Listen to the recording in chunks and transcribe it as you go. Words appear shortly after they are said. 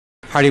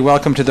Hearty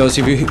welcome to those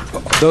of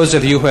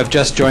you who have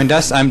just joined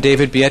us. I'm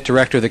David Biet,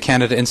 Director of the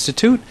Canada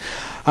Institute.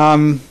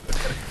 And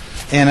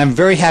I'm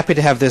very happy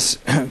to have this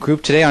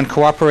group today on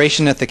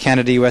cooperation at the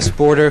Canada-U.S.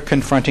 border,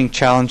 confronting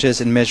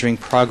challenges and measuring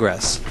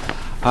progress.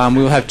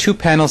 We will have two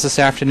panels this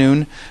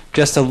afternoon.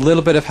 Just a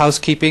little bit of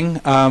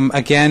housekeeping.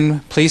 Again,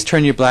 please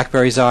turn your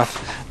Blackberries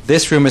off.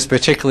 This room is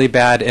particularly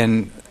bad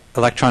in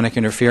electronic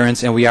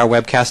interference, and we are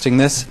webcasting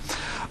this.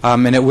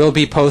 And it will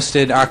be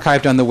posted,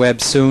 archived on the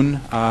web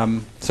soon.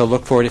 So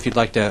look for it if you'd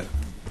like to.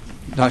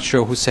 Not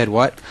sure who said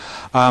what.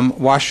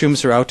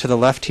 Washrooms are out to the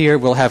left here.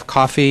 We'll have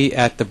coffee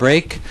at the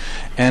break.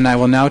 And I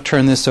will now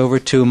turn this over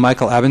to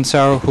Michael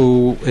Abensauer,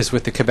 who is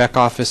with the Quebec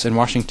office in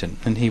Washington.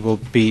 And he will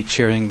be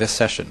chairing this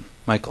session.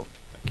 Michael.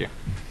 Thank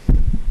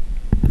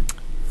you.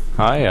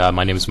 Hi,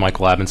 my name is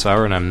Michael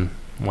Abensauer, and I'm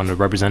one of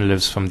the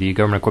representatives from the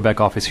Government of Quebec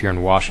office here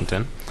in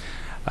Washington.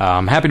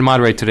 I'm happy to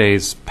moderate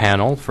today's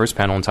panel, first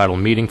panel entitled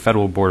Meeting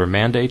Federal Border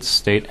Mandates,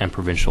 State and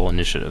Provincial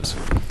Initiatives.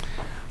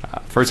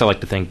 First, I'd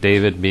like to thank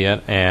David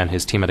Biet and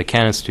his team at the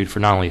Canada Institute for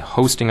not only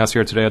hosting us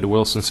here today at the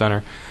Wilson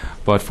Center,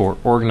 but for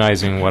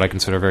organizing what I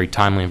consider a very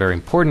timely and very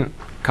important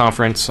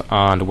conference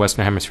on the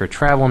Western Hemisphere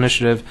Travel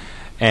Initiative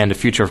and the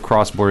future of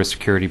cross-border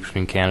security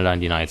between Canada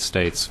and the United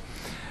States.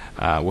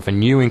 With a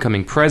new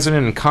incoming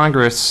president and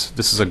Congress,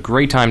 this is a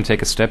great time to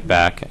take a step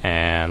back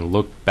and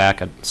look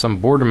back at some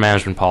border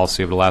management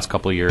policy over the last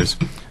couple of years,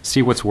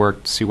 see what's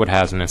worked, see what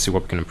hasn't, and see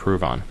what we can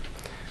improve on.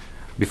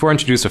 Before I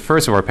introduce the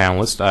first of our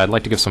panelists, I'd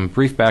like to give some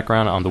brief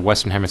background on the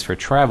Western Hemisphere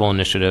Travel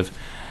Initiative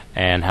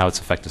and how it's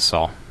affected us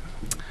all.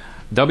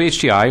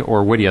 WHTI,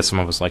 or WHTI as some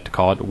of us like to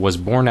call it, was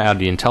born out of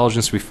the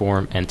Intelligence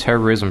Reform and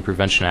Terrorism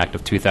Prevention Act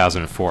of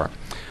 2004.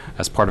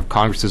 As part of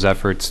Congress's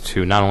efforts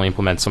to not only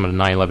implement some of the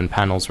 9/11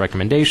 panel's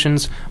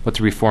recommendations, but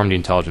to reform the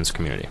intelligence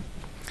community.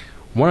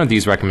 One of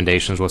these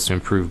recommendations was to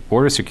improve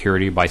border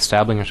security by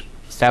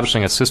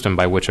establishing a system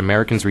by which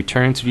Americans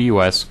returning to the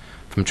U.S.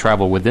 from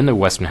travel within the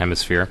Western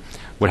Hemisphere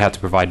would have to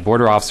provide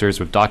border officers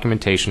with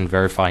documentation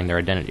verifying their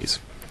identities.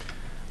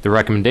 The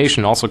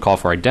recommendation also called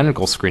for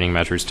identical screening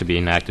measures to be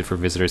enacted for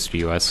visitors to the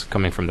U.S.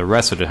 coming from the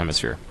rest of the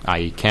hemisphere,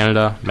 i.e.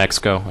 Canada,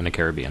 Mexico, and the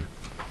Caribbean.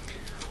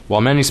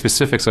 While many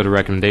specifics of the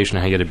recommendation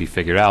had yet to be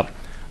figured out,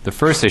 the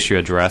first issue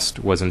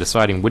addressed was in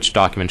deciding which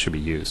document should be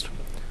used.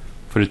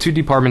 For the two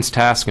departments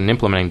tasked in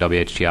implementing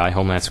WHTI,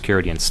 Homeland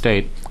Security and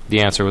State, the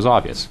answer was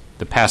obvious: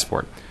 the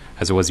passport,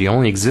 as it was the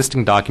only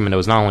existing document that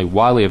was not only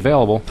widely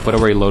available, but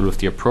already loaded with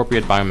the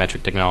appropriate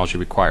biometric technology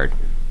required.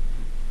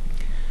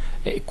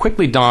 It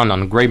quickly dawned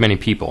on a great many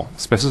people,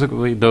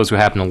 specifically those who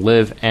happen to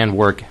live and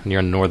work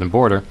near the northern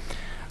border,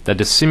 that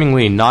this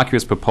seemingly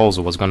innocuous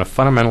proposal was going to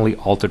fundamentally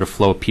alter the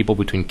flow of people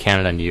between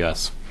Canada and the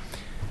U.S.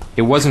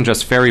 It wasn't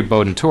just ferry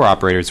boat and tour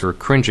operators who were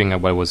cringing at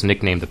what was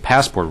nicknamed the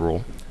passport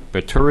rule,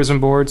 but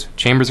tourism boards,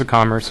 chambers of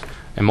commerce,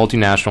 and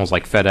multinationals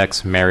like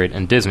FedEx, Marriott,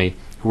 and Disney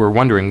who were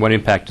wondering what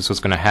impact this was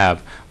going to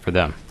have for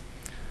them.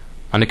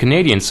 On the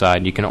Canadian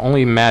side, you can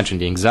only imagine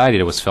the anxiety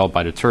that was felt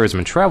by the tourism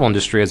and travel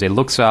industry as they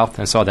looked south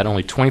and saw that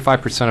only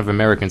 25% of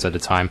Americans at the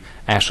time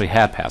actually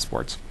had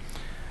passports.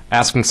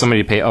 Asking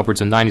somebody to pay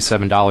upwards of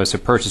 $97 to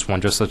purchase one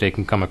just so they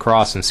can come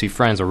across and see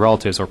friends or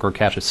relatives or go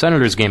catch a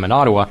Senators game in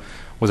Ottawa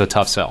was a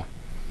tough sell.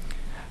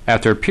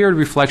 After a period of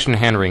reflection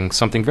and hand-wringing,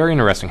 something very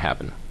interesting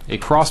happened. A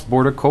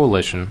cross-border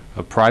coalition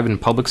of private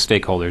and public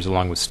stakeholders,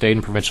 along with state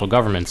and provincial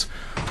governments,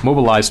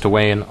 mobilized to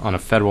weigh in on a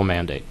federal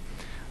mandate.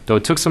 Though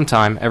it took some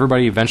time,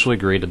 everybody eventually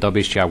agreed that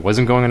WHTI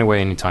wasn't going away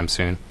anytime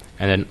soon,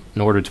 and that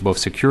in order to both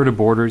secure the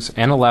borders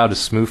and allow the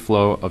smooth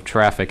flow of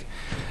traffic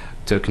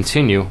to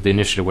continue, the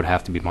initiative would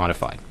have to be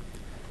modified.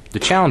 The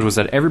challenge was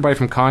that everybody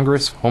from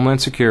Congress, Homeland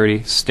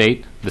Security,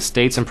 State, the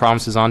states and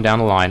provinces on down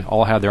the line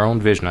all had their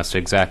own vision as to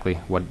exactly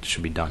what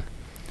should be done.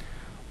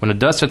 When the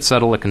dust had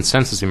settled, a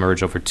consensus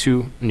emerged over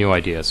two new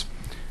ideas: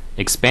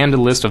 expand the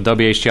list of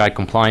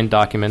WHTI-compliant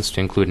documents to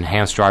include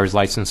enhanced driver's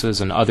licenses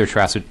and other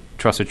trusted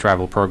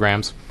travel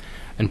programs,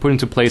 and put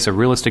into place a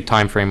realistic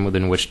time frame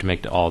within which to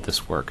make all of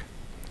this work.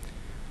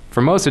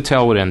 For most, the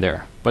tale would end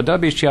there, but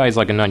WHTI is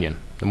like an onion.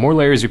 The more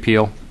layers you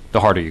peel,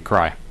 the harder you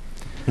cry.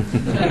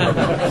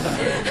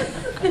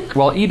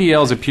 While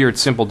EDLs appeared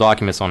simple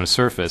documents on the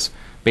surface,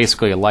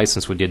 basically a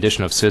license with the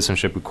addition of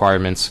citizenship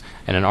requirements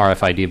and an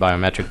RFID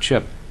biometric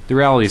chip, the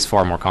reality is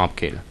far more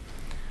complicated.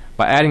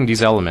 By adding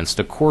these elements,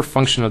 the core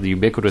function of the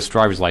ubiquitous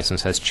driver's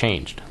license has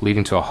changed,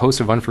 leading to a host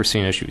of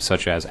unforeseen issues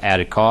such as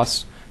added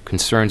costs,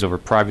 concerns over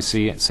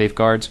privacy and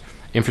safeguards,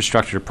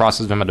 infrastructure to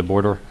process them at the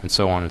border, and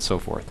so on and so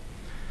forth.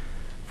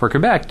 For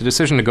Quebec, the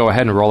decision to go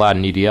ahead and roll out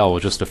an EDL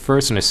was just the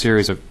first in a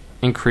series of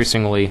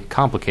increasingly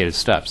complicated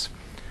steps.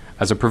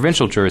 As a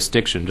provincial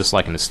jurisdiction, just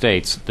like in the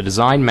States, the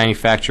design,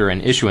 manufacture,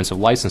 and issuance of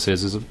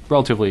licenses is a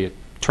relatively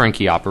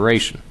turnkey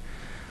operation.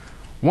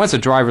 Once a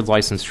driver's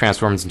license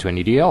transforms into an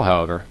EDL,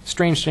 however,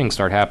 strange things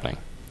start happening.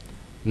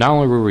 Not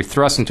only were we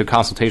thrust into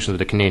consultations with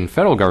the Canadian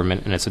federal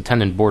government and its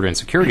attendant border and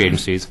security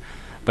agencies,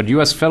 but the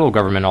U.S. federal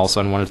government all of a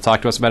sudden wanted to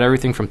talk to us about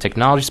everything from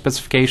technology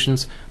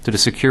specifications to the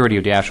security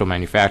of the actual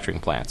manufacturing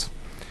plants.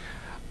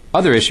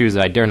 Other issues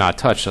that I dare not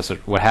touch, such as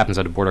what happens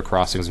at the border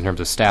crossings in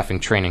terms of staffing,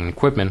 training, and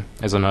equipment,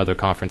 is another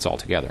conference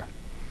altogether.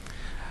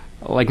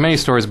 Like many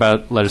stories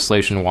about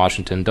legislation in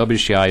Washington,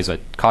 WHTI is a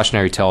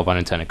cautionary tale of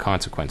unintended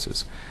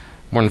consequences.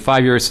 More than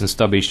 5 years since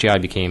WHTI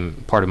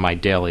became part of my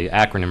daily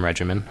acronym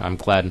regimen, I'm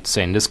glad to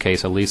say in this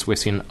case at least we've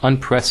seen an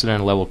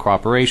unprecedented level of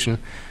cooperation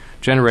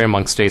generated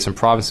among states and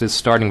provinces,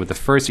 starting with the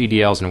first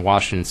EDLs in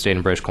Washington State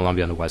and British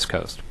Columbia on the West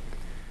Coast.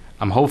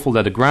 I'm hopeful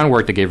that the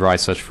groundwork that gave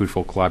rise to such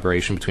fruitful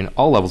collaboration between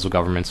all levels of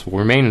governments will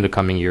remain in the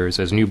coming years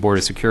as new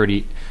border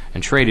security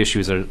and trade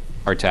issues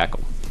are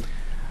tackled.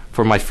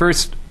 For my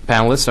first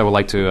panelists, I would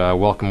like to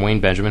welcome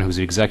Wayne Benjamin, who's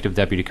the Executive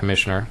Deputy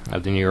Commissioner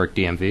of the New York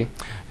DMV,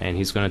 and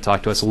he's going to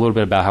talk to us a little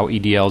bit about how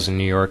EDLs in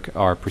New York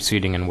are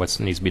proceeding and what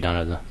needs to be done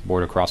at the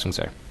border crossings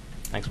there.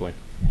 Thanks, Wayne.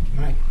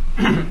 Right.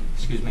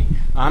 Excuse me.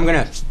 I'm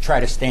going to try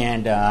to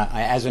stand.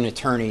 As an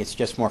attorney, it's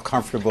just more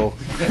comfortable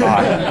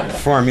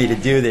for me to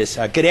do this.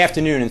 Good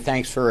afternoon, and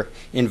thanks for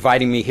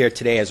inviting me here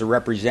today as a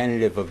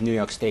representative of New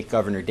York State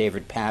Governor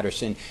David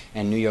Paterson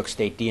and New York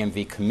State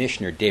DMV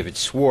Commissioner David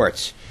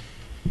Swartz.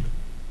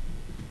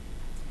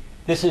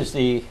 This is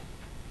the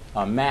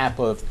map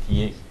of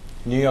the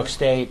New York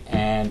State,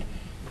 and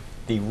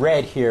the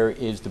red here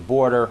is the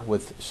border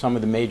with some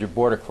of the major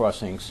border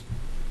crossings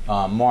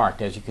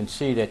marked. As you can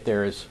see that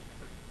there's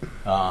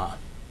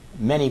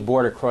many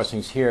border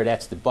crossings here.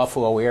 That's the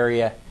Buffalo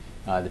area.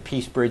 The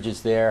Peace Bridge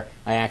is there.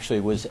 I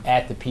actually was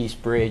at the Peace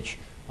Bridge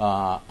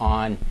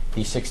on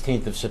the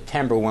 16th of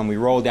September when we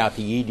rolled out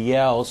the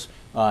EDLs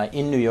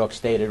in New York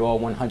State at all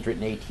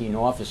 118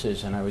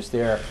 offices, and I was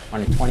there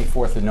on the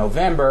 24th of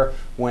November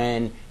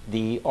when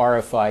the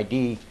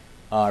RFID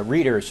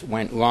readers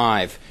went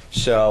live.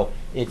 So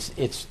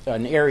it's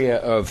an area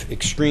of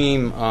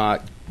extreme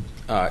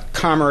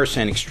commerce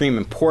and extreme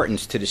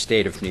importance to the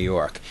state of New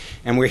York.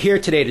 And we're here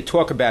today to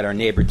talk about our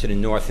neighbor to the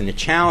north and the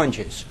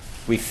challenges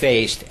we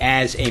faced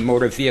as a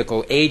motor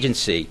vehicle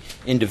agency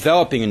in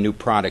developing a new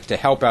product to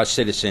help our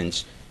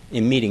citizens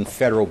in meeting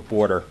federal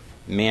border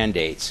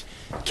mandates.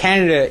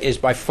 Canada is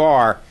by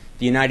far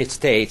the United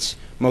States'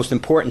 most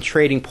important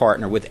trading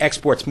partner, with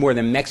exports more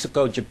than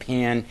Mexico,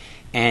 Japan,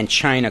 and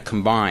China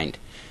combined.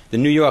 The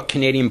New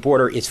York-Canadian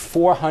border is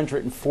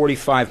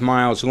 445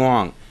 miles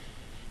long,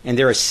 and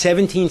there are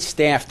 17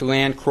 staffed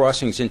land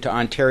crossings into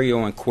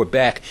Ontario and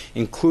Quebec,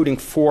 including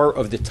 4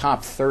 of the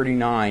top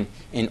 39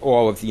 in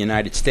all of the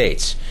United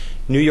States.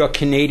 New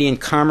York-Canadian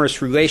commerce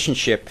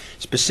relationship,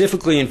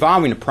 specifically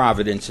involving the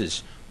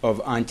provinces of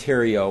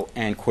Ontario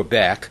and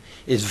Quebec,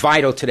 is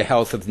vital to the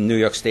health of the New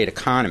York State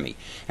economy.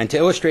 And to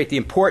illustrate the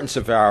importance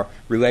of our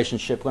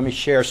relationship, let me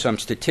share some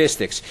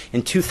statistics.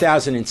 In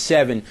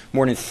 2007,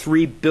 more than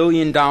 $3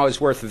 billion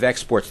worth of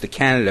exports to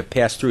Canada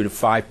passed through the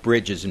 5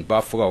 bridges in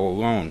Buffalo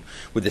alone,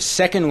 with the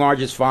second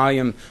largest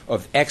volume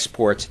of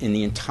exports in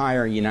the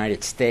entire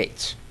United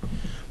States.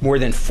 More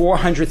than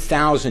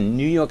 400,000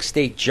 New York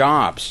State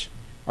jobs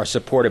are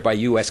supported by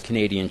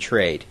U.S.-Canadian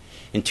trade.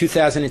 In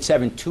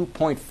 2007,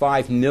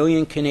 2.5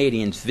 million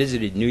Canadians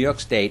visited New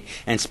York State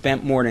and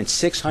spent more than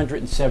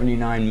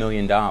 $679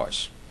 million.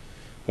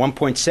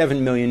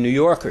 1.7 million New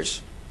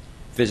Yorkers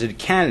visited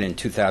Canada in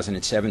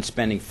 2007,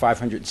 spending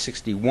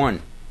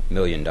 $561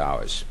 million.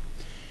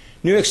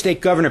 New York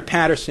State Governor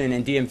Paterson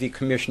and DMV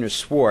Commissioner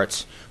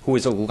Swartz, who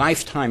is a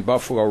lifetime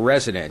Buffalo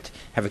resident,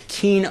 have a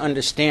keen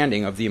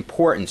understanding of the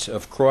importance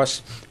of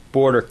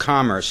cross-border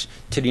commerce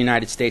to the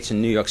United States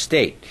and New York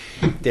State.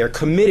 They're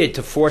committed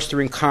to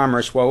fostering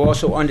commerce while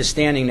also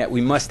understanding that we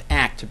must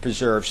act to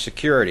preserve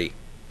security.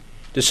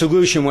 The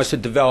solution was to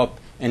develop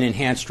an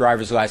enhanced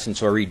driver's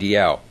license, or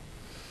EDL.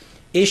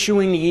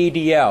 Issuing the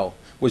EDL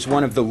was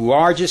one of the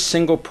largest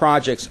single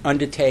projects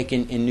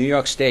undertaken in New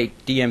York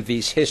State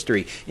DMV's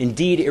history.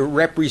 Indeed, it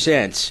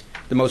represents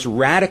the most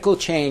radical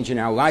change in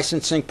our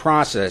licensing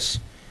process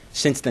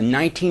since the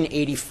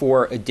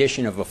 1984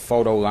 edition of a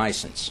photo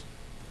license.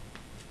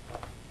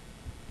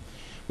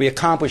 We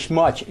accomplished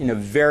much in a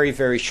very,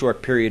 very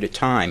short period of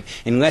time.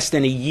 In less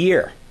than a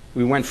year,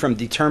 we went from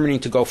determining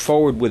to go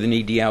forward with an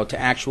EDL to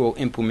actual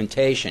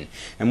implementation.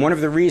 And one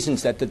of the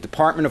reasons that the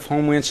Department of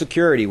Homeland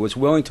Security was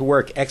willing to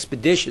work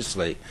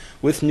expeditiously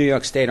with New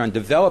York State on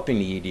developing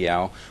the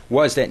EDL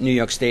was that New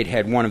York State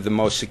had one of the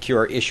most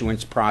secure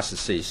issuance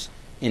processes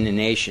in the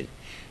nation.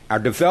 Our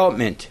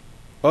development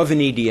of an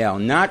EDL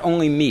not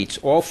only meets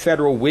all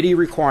federal WHTI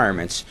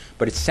requirements,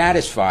 but it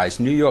satisfies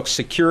New York's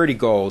security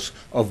goals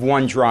of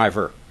one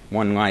driver,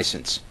 one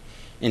license.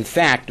 In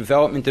fact,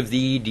 development of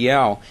the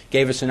EDL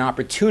gave us an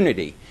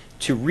opportunity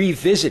to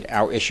revisit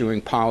our issuing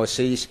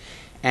policies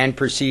and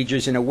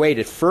procedures in a way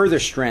that further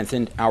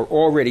strengthened our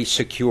already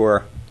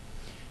secure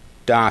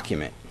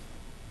document.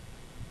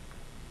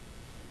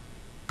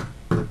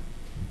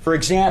 For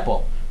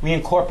example, we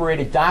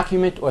incorporated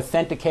document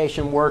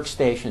authentication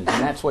workstations, and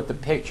that's what the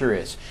picture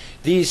is.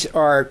 These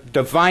are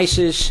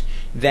devices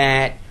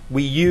that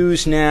we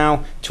use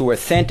now to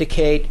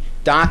authenticate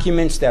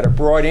documents that are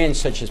brought in,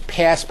 such as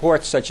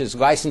passports, such as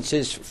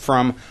licenses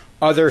from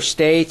other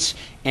states,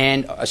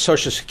 and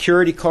Social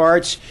Security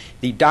cards.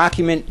 The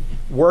document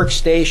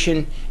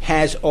workstation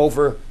has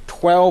over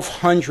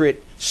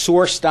 1,200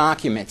 source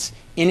documents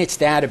in its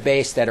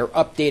database that are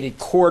updated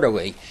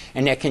quarterly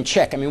and that can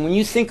check. I mean, when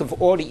you think of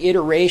all the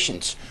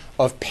iterations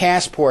of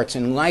passports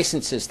and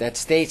licenses that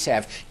states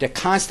have, they're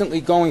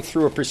constantly going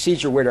through a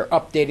procedure where they're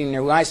updating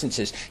their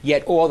licenses,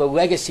 yet all the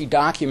legacy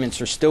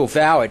documents are still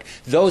valid.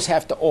 Those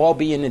have to all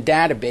be in the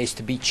database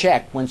to be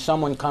checked when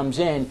someone comes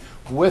in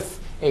with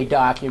a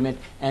document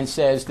and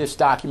says, this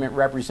document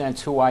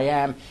represents who I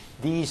am.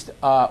 These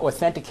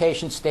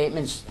authentication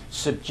statements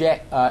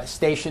subject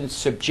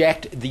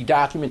the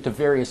document to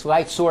various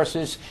light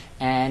sources,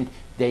 and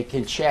they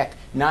can check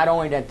not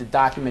only that the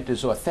document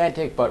is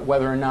authentic, but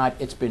whether or not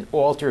it's been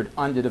altered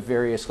under the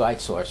various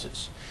light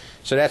sources.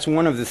 So that's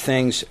one of the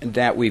things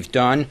that we've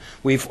done.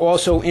 We've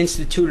also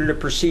instituted a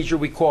procedure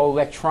we call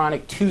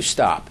electronic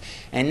two-stop,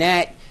 and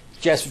that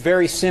just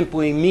very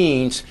simply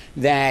means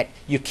that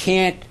you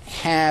can't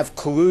have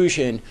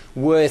collusion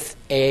with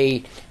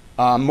a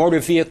motor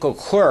vehicle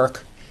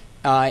clerk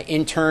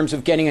in terms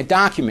of getting a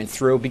document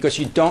through, because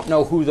you don't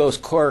know who those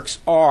clerks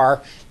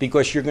are,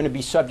 because you're going to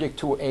be subject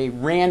to a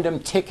random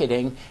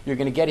ticketing. You're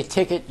going to get a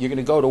ticket. You're going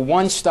to go to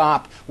one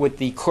stop with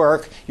the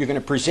clerk. You're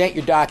going to present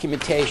your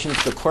documentation.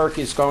 The clerk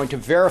is going to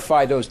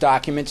verify those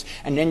documents,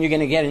 and then you're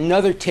going to get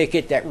another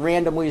ticket that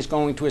randomly is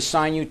going to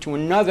assign you to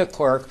another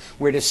clerk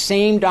where the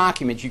same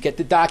documents, you get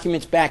the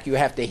documents back, you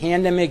have to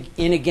hand them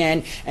in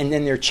again, and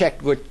then they're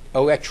checked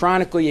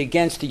electronically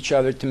against each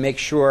other to make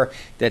sure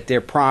that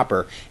they're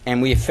proper.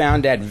 And we have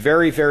found that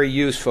very, very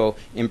useful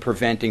in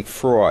preventing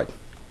fraud.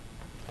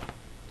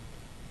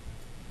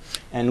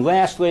 And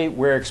lastly,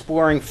 we're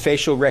exploring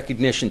facial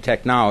recognition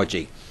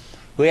technology.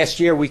 Last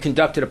year, we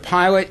conducted a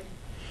pilot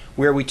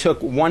where we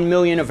took 1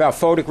 million of our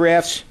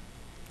photographs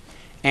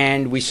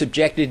and we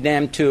subjected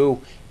them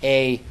to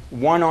a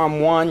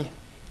one-on-one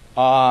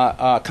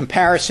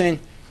comparison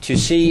to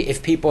see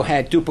if people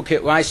had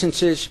duplicate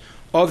licenses.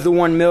 Of the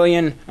 1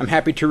 million, I'm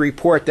happy to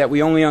report that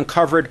we only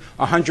uncovered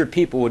 100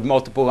 people with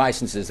multiple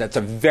licenses. That's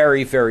a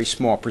very, very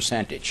small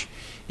percentage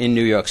in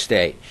New York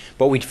State.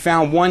 But we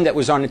found one that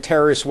was on the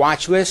terrorist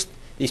watch list.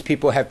 These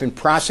people have been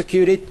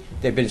prosecuted.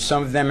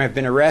 Some of them have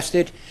been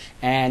arrested.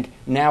 And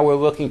now we're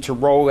looking to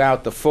roll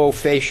out the full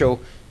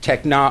facial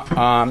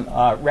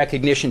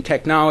recognition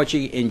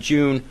technology in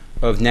June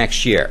of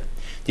next year.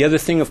 The other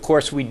thing, of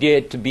course, we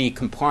did to be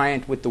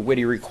compliant with the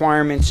WHTI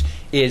requirements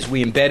is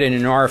we embedded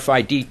an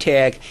RFID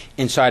tag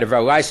inside of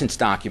our license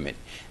document.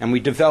 And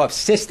we developed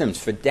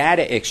systems for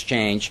data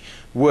exchange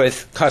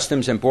with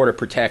Customs and Border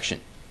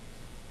Protection.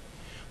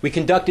 We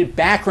conducted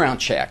background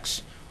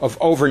checks of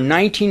over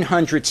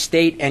 1,900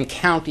 state and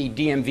county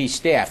DMV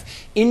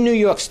staff. In New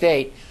York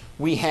State,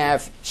 we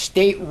have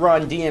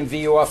state-run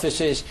DMV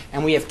offices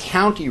and we have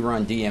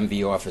county-run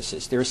DMV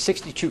offices. There are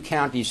 62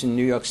 counties in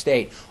New York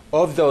State.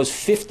 Of those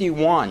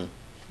 51,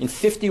 in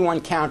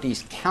 51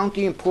 counties,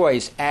 county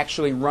employees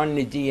actually run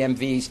the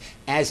DMVs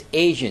as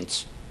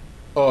agents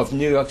of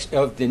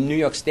the New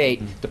York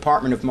State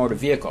Department of Motor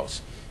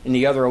Vehicles. In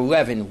the other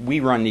 11, we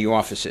run the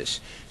offices.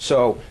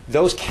 So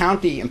those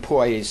county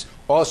employees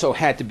also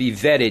had to be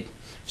vetted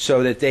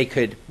so that they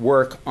could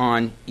work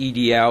on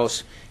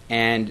EDLs,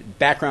 and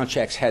background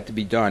checks had to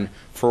be done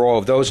for all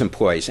of those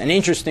employees. And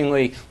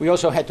interestingly, we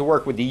also had to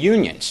work with the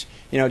unions.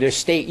 You know, there's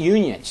state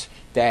unions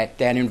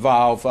that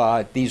involve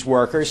these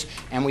workers,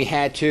 and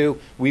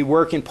we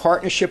work in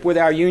partnership with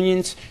our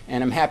unions,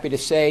 and I'm happy to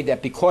say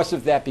that because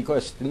of that,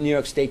 because the New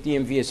York State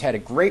DMV has had a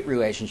great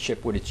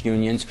relationship with its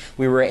unions,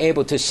 we were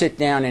able to sit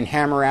down and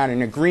hammer out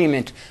an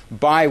agreement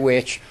by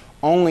which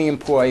only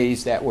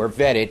employees that were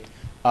vetted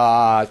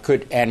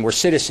and were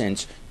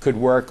citizens could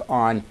work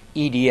on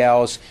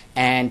EDLs,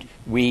 and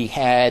we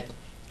had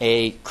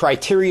a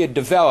criteria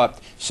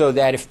developed so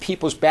that if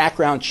people's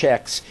background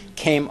checks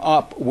came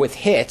up with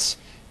hits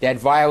that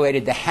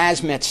violated the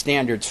hazmat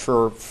standards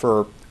for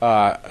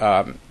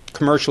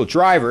commercial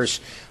drivers,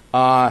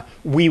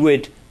 we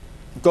would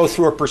go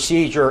through a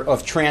procedure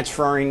of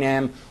transferring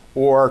them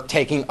or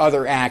taking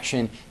other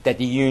action that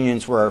the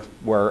unions were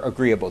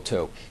agreeable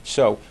to.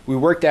 So we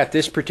worked out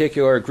this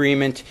particular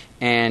agreement,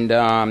 and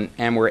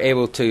were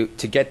able to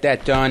get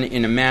that done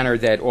in a manner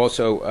that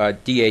also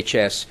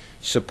DHS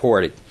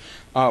supported.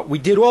 We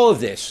did all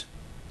of this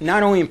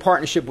not only in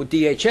partnership with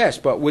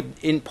DHS, but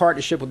in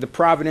partnership with the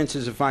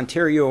provinces of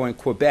Ontario and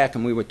Quebec,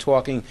 and we were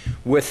talking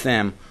with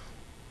them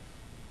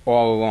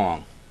all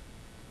along.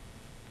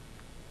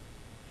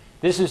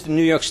 This is the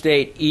New York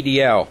State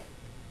EDL.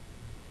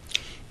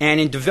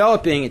 And in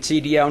developing its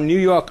EDL, New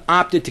York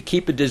opted to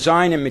keep a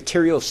design and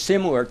material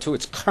similar to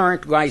its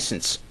current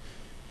license,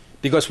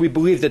 because we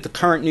believe that the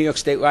current New York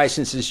State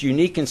license is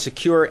unique and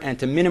secure, and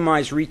to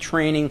minimize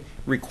retraining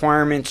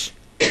requirements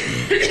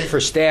for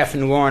staff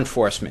and law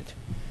enforcement.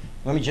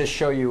 Let me just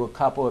show you a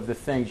couple of the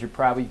things. You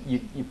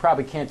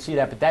probably can't see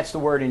that, but that's the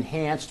word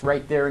enhanced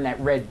right there in that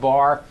red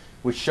bar,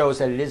 which shows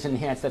that it is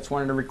enhanced. That's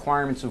one of the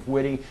requirements of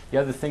WHTI. The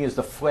other thing is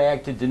the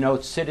flag to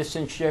denote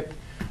citizenship.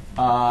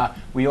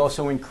 We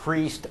also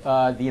increased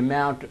the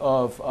amount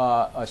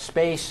of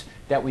space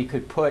that we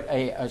could put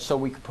so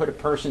we could put a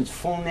person's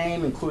full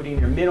name, including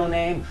their middle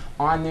name,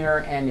 on there,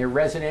 and their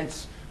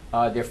residence,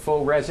 their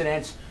full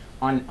residence.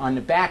 On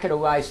the back of the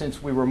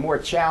license, we were more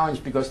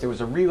challenged because there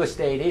was a real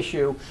estate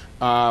issue.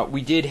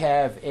 We did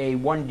have a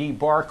 1D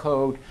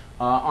barcode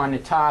on the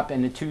top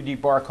and the 2D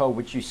barcode,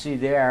 which you see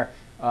there.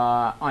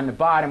 On the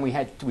bottom, we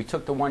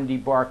took the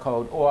 1D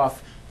barcode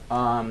off,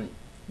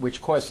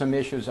 which caused some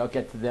issues. I'll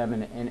get to them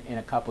in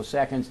a couple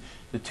seconds.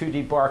 The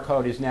 2D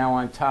barcode is now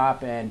on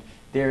top, and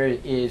there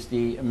is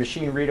the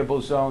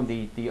machine-readable zone,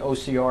 the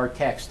OCR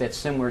text that's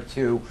similar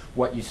to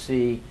what you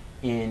see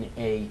in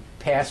a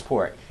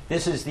passport.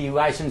 This is the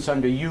license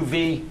under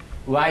UV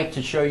light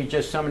to show you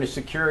just some of the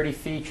security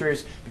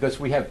features, because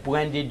we have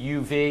blended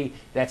UV.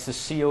 That's the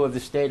seal of the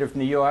state of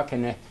New York,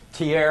 and the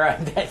tiara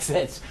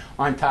that's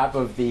on top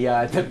of the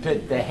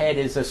head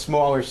is a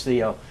smaller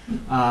seal.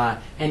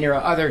 And there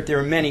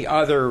are many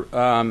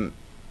other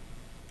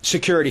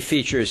security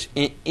features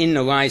in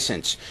the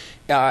license.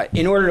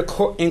 In order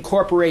to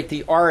incorporate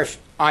the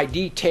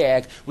RFID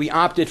tag, we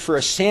opted for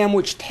a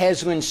sandwich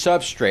Teslin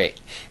substrate,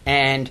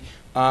 and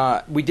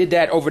we did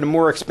that over the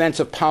more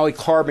expensive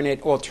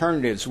polycarbonate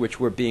alternatives which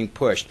were being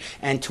pushed.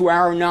 And to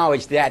our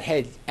knowledge, that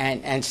had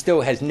and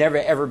still has never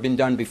ever been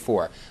done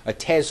before. A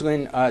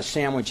Teslin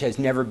sandwich has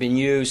never been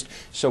used,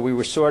 so we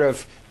were sort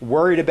of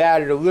worried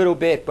about it a little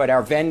bit, but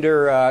our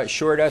vendor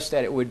assured us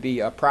that it would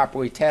be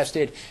properly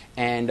tested,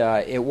 and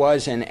it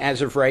was, and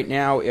as of right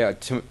now,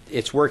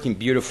 it's working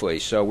beautifully,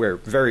 so we're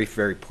very,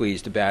 very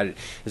pleased about it.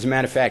 As a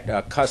matter of fact,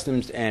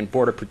 Customs and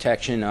Border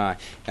Protection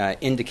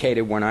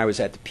indicated when I was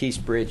at the Peace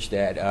Bridge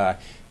that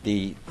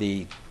the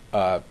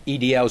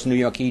EDLs, New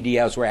York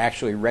EDLs, were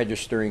actually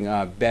registering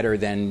better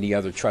than the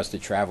other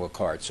trusted traveler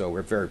cards, so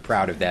we're very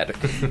proud of that,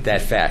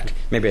 that fact.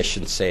 Maybe I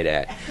shouldn't say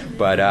that,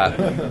 but...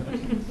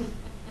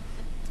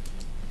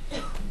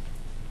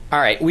 All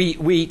right, we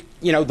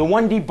the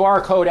 1D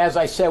barcode, as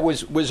I said,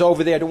 was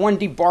over there. The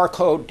 1D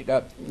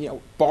barcode,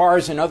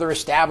 bars and other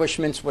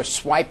establishments were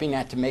swiping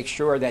that to make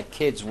sure that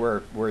kids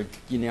were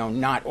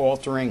not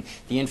altering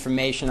the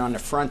information on the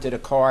front of the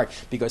card,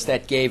 because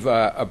that gave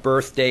a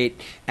birth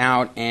date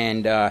out,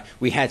 and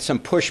we had some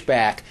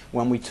pushback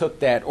when we took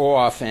that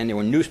off, and there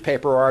were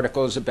newspaper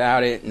articles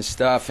about it and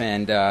stuff,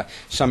 and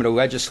some of the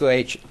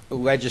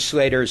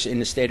legislators in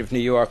the state of New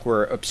York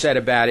were upset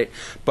about it.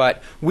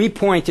 But we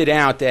pointed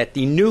out that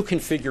the new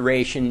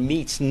configuration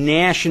meets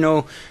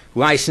national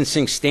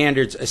licensing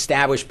standards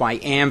established by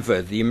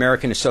AMVA, the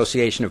American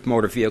Association of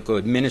Motor Vehicle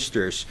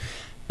Administrators,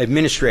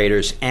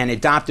 and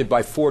adopted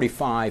by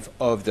 45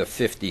 of the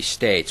 50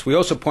 states. We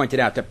also pointed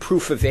out that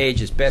proof of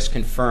age is best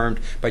confirmed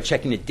by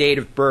checking the date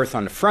of birth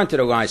on the front of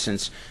the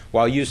license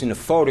while using a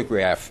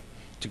photograph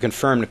to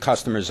confirm the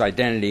customer's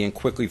identity and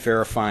quickly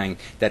verifying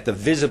that the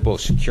visible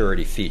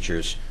security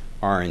features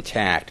are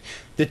intact.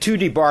 The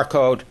 2D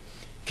barcode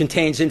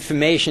contains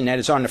information that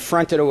is on the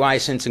front of the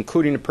license,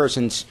 including the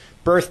person's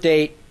birth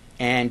date,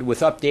 and with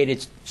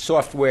updated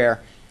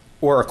software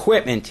or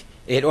equipment,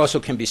 it also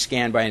can be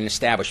scanned by an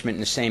establishment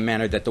in the same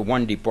manner that the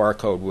 1D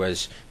barcode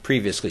was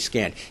previously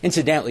scanned.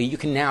 Incidentally, you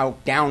can now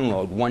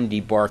download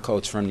 1D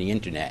barcodes from the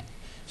internet.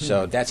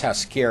 So that's how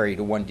scary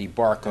the 1D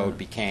barcode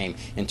became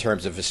in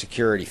terms of a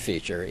security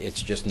feature.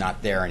 It's just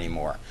not there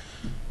anymore.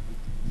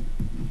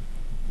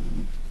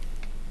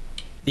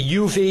 The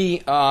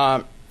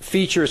UV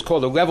feature is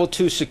called a Level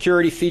 2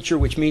 security feature,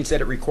 which means that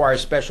it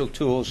requires special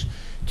tools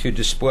to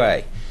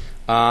display.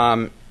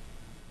 Now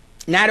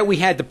that we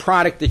had the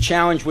product, the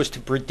challenge was to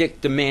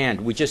predict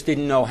demand. We just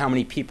didn't know how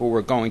many people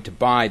were going to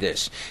buy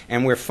this.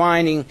 And we're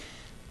finding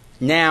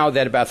now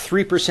that about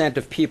 3%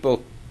 of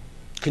people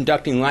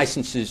conducting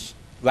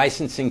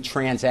licensing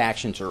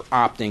transactions are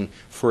opting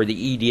for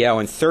the EDL,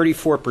 and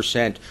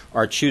 34%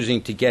 are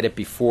choosing to get it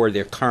before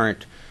their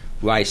current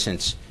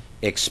license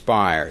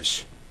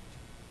expires.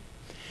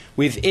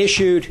 We've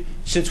issued,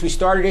 since we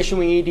started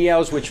issuing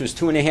EDLs, which was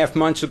 2.5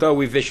 months ago,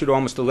 we've issued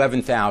almost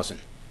 11,000.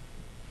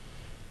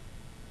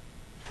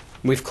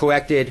 We've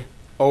collected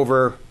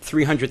over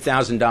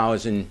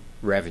 $300,000 in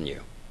revenue.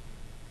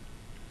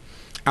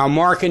 Our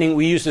marketing,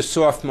 we used a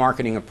soft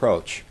marketing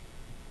approach.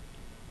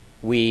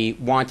 We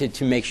wanted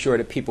to make sure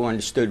that people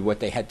understood what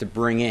they had to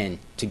bring in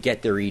to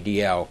get their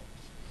EDL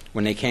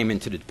when they came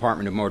into the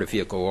Department of Motor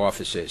Vehicle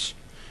offices.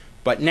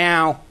 But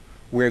now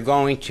we're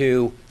going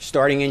to,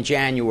 starting in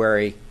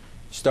January,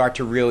 start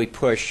to really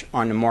push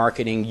on the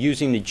marketing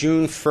using the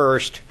June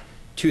 1st,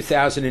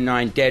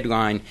 2009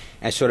 deadline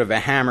as sort of a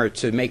hammer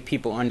to make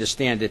people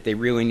understand that they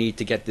really need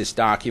to get this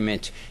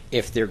document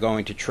if they're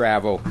going to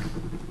travel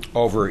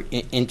over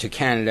into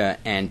Canada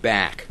and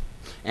back.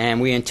 And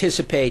we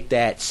anticipate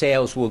that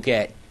sales will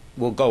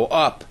go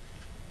up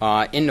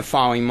in the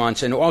following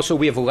months. And also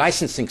we have a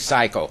licensing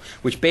cycle,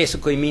 which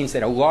basically means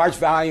that a large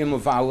volume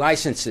of our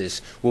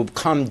licenses will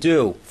come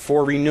due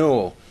for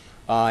renewal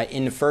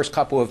in the first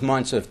couple of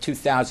months of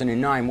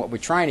 2009. What we're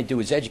trying to do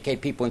is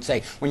educate people and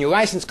say, when your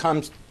license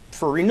comes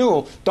for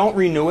renewal, don't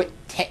renew it,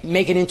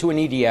 make it into an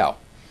EDL.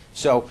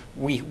 So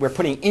we're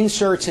putting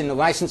inserts in the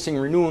licensing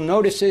renewal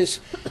notices,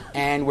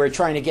 and we're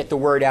trying to get the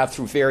word out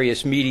through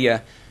various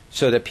media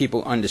so that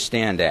people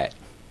understand that.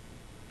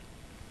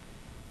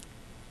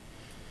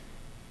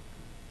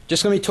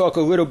 Just let me talk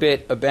a little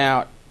bit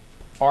about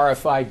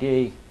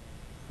RFID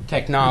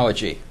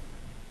technology.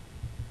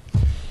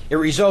 It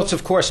results,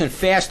 of course, in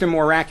faster,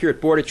 more accurate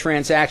border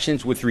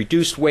transactions with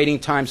reduced waiting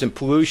times and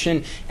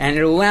pollution, and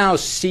it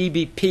allows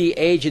CBP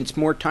agents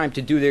more time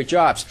to do their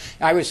jobs.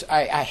 I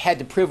had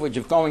the privilege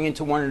of going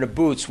into one of the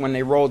booths when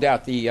they rolled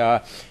out the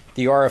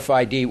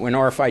RFID, when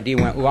RFID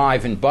went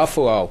live in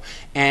Buffalo,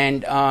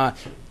 and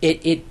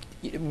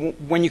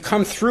when you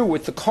come through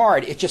with the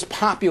card, it just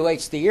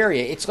populates the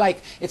area. It's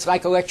like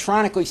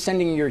electronically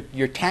sending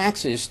your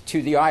taxes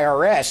to the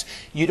IRS.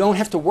 You don't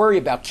have to worry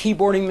about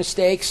keyboarding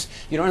mistakes.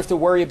 You don't have to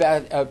worry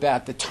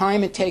about the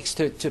time it takes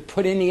to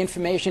put in the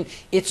information.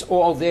 It's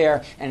all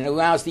there, and it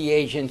allows the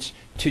agents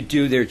to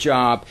do their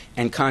job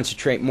and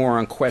concentrate more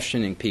on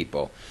questioning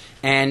people.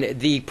 And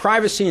the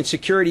privacy and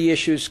security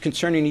issues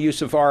concerning the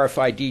use of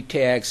RFID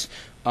tags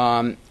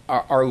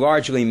are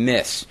largely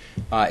myths.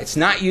 It's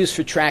not used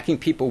for tracking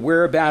people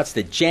whereabouts.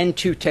 The Gen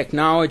 2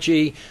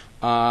 technology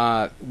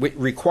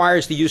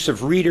requires the use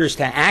of readers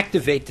to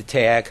activate the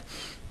tag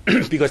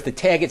because the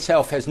tag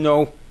itself has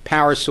no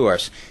power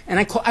source.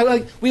 And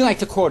we like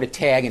to call it a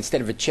tag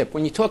instead of a chip.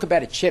 When you talk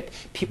about a chip,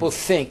 people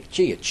think,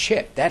 gee, a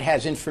chip, that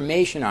has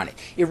information on it.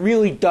 It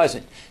really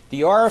doesn't.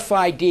 The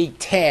RFID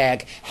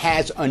tag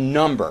has a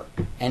number,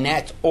 and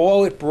that's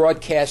all it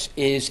broadcasts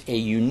is a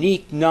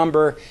unique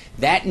number.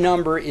 That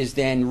number is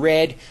then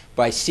read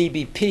by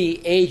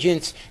CBP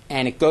agents,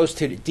 and it goes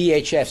to the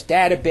DHS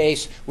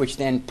database, which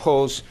then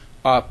pulls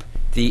up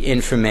the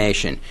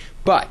information.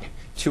 But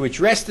to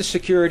address the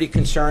security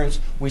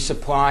concerns, we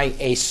supply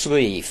a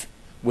sleeve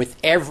with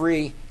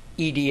every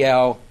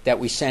EDL that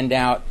we send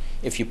out.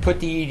 If you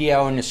put the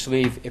EDL in the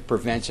sleeve, it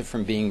prevents it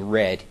from being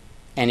read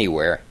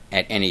anywhere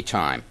at any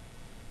time.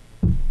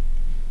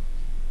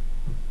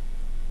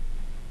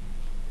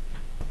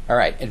 All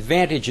right,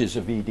 advantages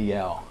of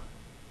EDL.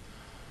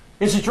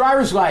 It's a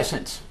driver's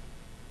license,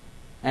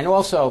 and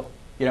also,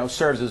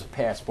 serves as a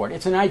passport.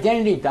 It's an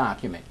identity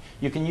document.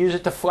 You can use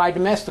it to fly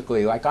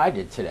domestically, like I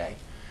did today.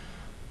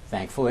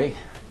 Thankfully,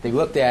 they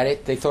looked at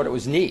it. They thought it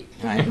was neat.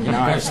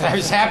 I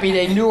was happy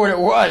they knew what it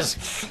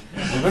was.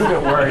 A little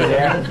bit worried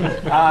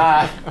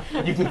there.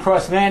 You can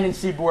cross land and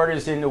sea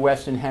borders in the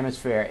Western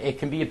Hemisphere. It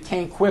can be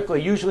obtained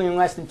quickly, usually in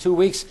less than 2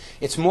 weeks.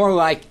 It's more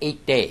like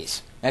 8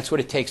 days. That's what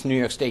it takes New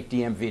York State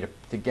DMV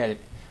to get it.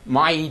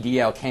 My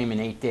EDL came in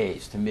 8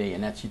 days to me,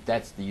 and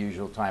that's the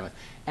usual time.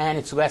 And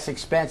it's less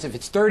expensive.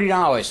 It's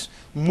 $30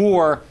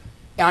 more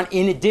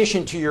in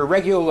addition to your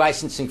regular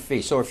licensing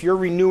fee. So if you're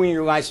renewing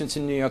your license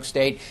in New York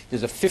State,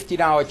 there's a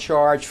 $50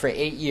 charge for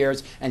 8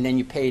 years, and then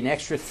you pay an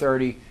extra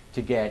 $30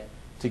 to get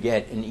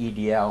an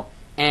EDL,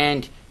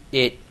 and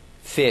it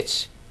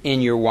fits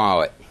in your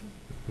wallet.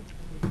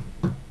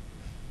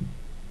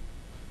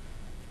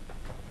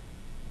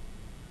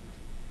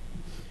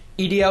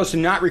 EDLs do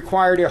not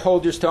require their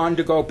holders to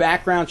undergo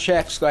background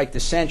checks like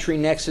the Sentry,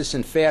 Nexus,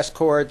 and Fast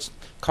cards.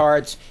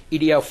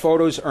 EDL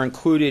photos are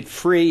included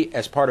free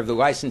as part of the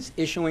license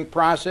issuing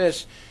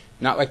process,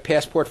 not like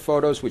passport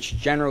photos, which you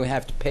generally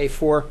have to pay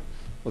for,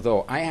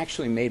 although I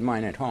actually made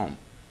mine at home,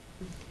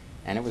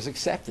 and it was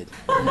accepted.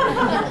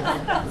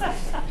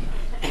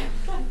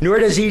 Nor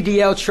does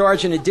EDL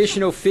charge an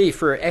additional fee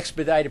for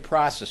expedited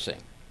processing.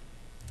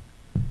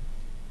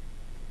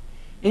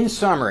 In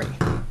summary,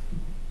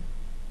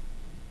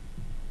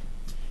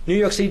 New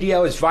York's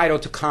EDL is vital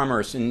to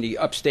commerce in the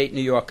upstate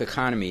New York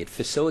economy. It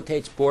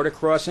facilitates border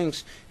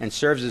crossings and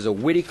serves as a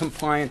witty,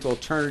 compliant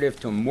alternative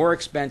to a more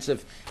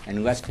expensive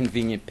and less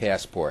convenient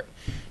passport.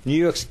 New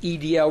York's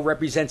EDL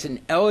represents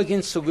an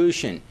elegant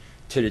solution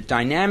to the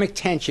dynamic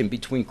tension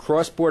between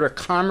cross-border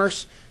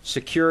commerce,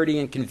 security,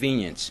 and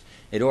convenience.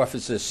 It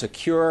offers a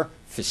secure,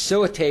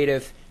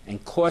 facilitative,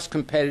 and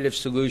cost-competitive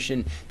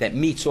solution that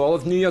meets all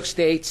of New York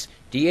State's,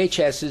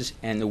 DHS's,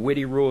 and the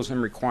witty rules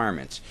and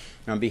requirements.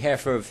 And on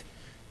behalf of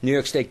New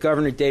York State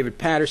Governor David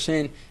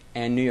Paterson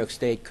and New York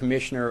State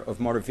Commissioner of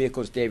Motor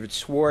Vehicles David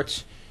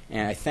Swartz,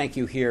 and I thank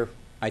you for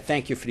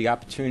the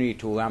opportunity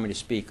to allow me to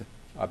speak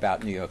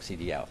about New York's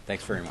EDL.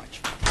 Thanks very much.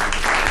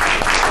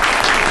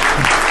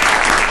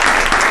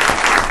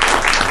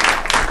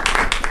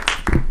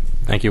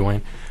 Thank you,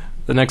 Wayne.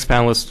 The next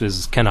panelist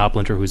is Ken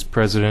Oplinger, who's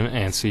President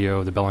and CEO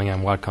of the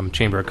Bellingham-Whatcom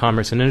Chamber of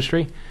Commerce and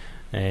Industry,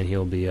 and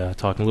he'll be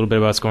talking a little bit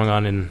about what's going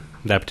on in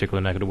that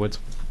particular neck of the woods.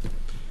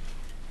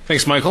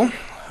 Thanks, Michael.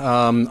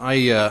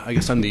 I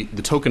guess I'm the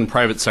token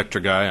private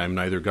sector guy. I'm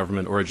neither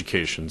government or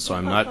education, so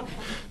I'm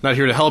not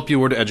here to help you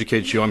or to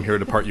educate you. I'm here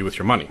to part you with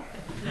your money.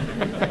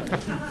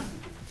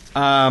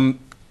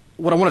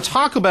 what I want to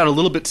talk about a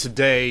little bit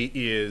today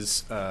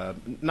is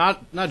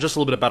not just a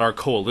little bit about our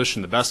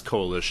coalition, the BEST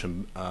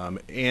coalition,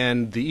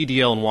 and the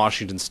EDL in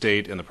Washington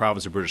State and the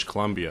province of British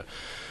Columbia,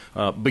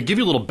 but give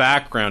you a little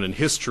background and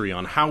history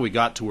on how we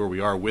got to where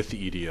we are with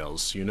the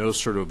EDLs. You know,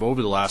 sort of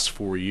over the last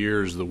 4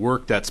 years, the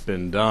work that's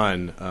been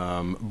done,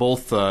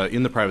 both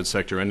in the private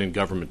sector and in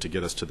government, to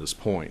get us to this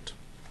point.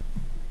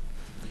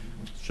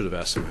 Should have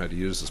asked him how to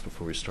use this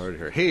before we started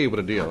here. Hey, what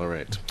a deal! All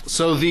right.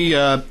 So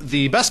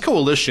the BEST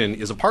Coalition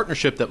is a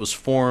partnership that was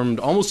formed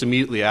almost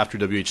immediately after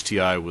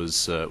WHTI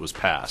was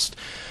passed.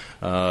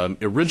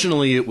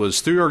 Originally, it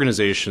was 3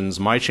 organizations: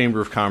 my Chamber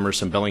of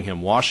Commerce in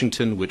Bellingham,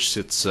 Washington, which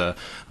sits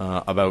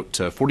about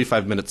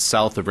 45 minutes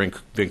south of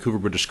Vancouver,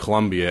 British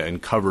Columbia,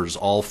 and covers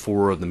all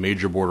 4 of the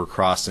major border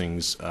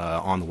crossings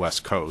on the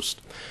west coast.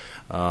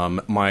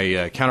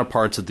 My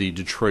counterparts at the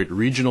Detroit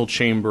Regional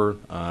Chamber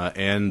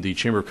and the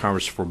Chamber of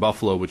Commerce for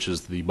Buffalo, which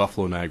is the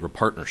Buffalo-Niagara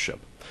Partnership.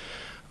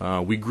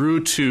 We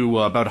grew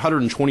to about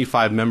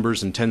 125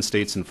 members in 10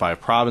 states and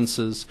 5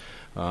 provinces.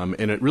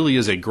 And it really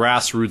is a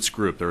grassroots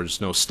group. There's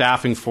no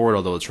staffing for it,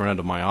 although it's run out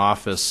of my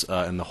office.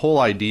 And the whole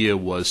idea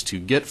was to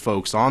get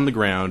folks on the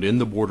ground in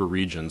the border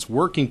regions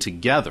working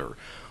together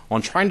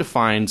on trying to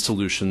find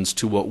solutions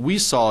to what we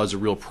saw as a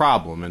real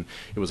problem. And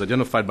it was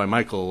identified by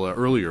Michael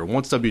earlier.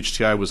 Once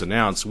WHTI was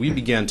announced, we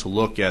began to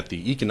look at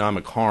the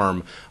economic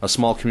harm a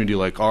small community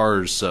like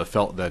ours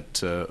felt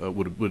that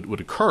would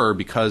occur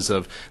because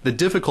of the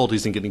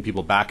difficulties in getting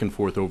people back and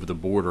forth over the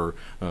border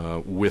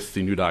with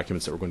the new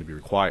documents that were going to be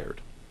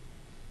required.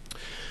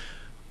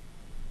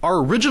 Our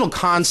original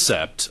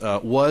concept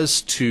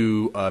was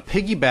to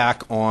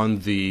piggyback on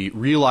the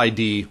Real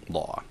ID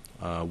law,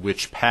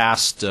 which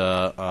passed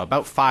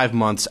about 5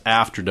 months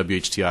after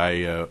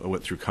WHTI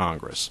went through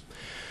Congress.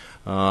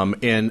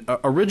 And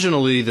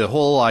originally, the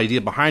whole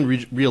idea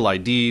behind Real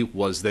ID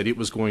was that it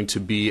was going to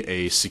be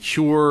a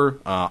secure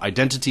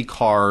identity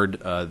card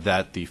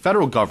that the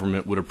federal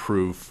government would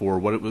approve for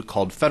what it was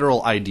called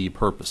federal ID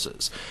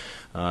purposes.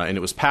 And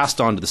it was passed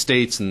on to the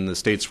states, and the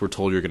states were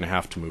told you're going to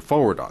have to move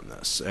forward on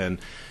this. And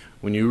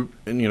when you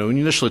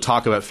initially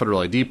talk about federal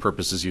ID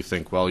purposes, you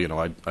think, well,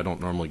 I don't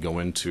normally go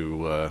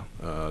into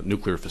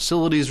nuclear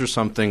facilities or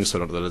something,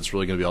 so that it's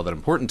really going to be all that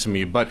important to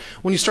me. But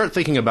when you start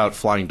thinking about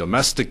flying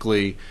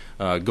domestically,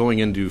 going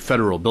into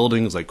federal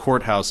buildings like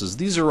courthouses,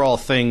 these are all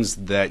things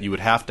that you would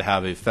have to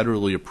have a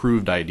federally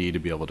approved ID to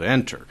be able to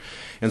enter.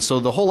 And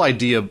so the whole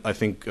idea, I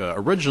think,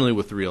 originally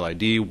with the Real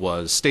ID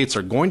was states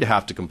are going to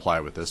have to comply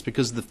with this,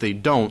 because if they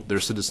don't,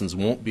 their citizens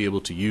won't be able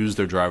to use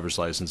their driver's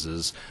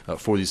licenses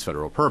for these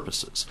federal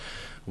purposes.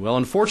 Well,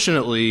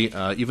 unfortunately,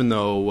 even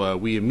though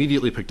we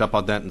immediately picked up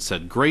on that and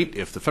said, great,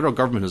 if the federal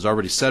government has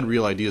already said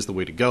Real ID is the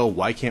way to go,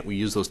 why can't we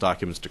use those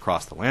documents to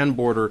cross the land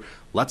border?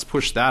 Let's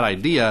push that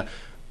idea,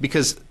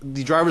 because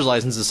the driver's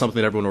license is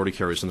something that everyone already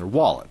carries in their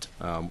wallet.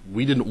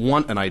 We didn't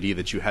want an ID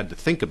that you had to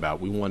think about.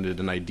 We wanted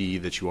an ID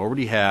that you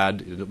already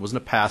had. It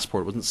wasn't a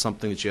passport. It wasn't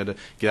something that you had to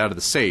get out of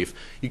the safe.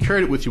 You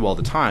carried it with you all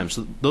the time.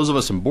 So those of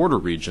us in border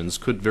regions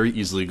could very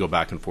easily go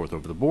back and forth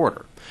over the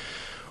border.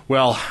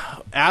 Well,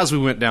 as we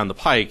went down the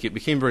pike, it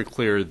became very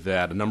clear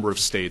that a number of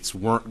states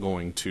weren't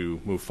going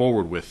to move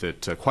forward with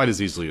it quite as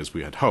easily as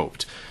we had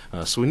hoped.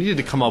 So we needed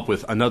to come up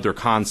with another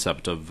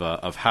concept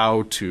of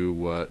how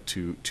to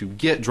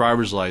get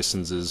driver's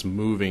licenses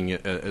moving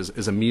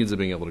as a means of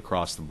being able to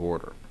cross the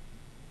border.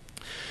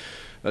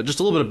 Just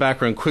a little bit of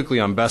background quickly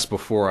on BEST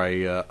before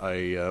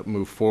I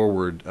move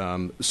forward.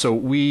 So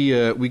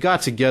we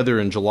got together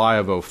in July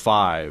of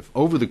 2005.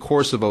 Over the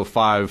course of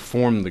 2005,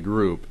 formed the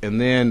group, and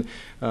then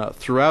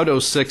throughout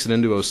 2006 and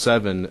into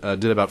 2007,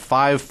 did about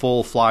 5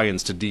 full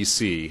fly-ins to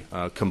D.C.,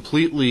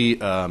 completely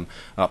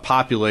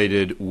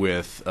populated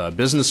with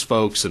business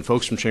folks and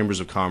folks from chambers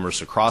of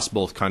commerce across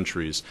both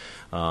countries,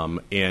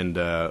 and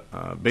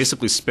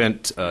basically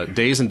spent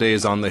days and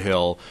days on the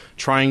Hill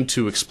trying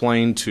to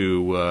explain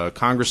to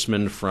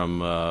congressmen from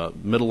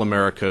Middle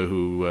America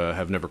who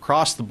have never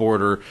crossed the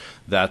border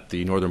that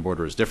the northern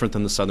border is different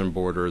than the southern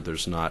border.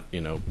 There's not,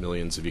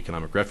 millions of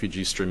economic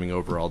refugees streaming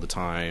over all the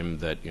time.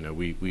 That,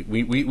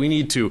 we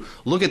need to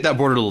look at that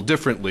border a little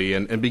differently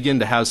and begin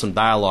to have some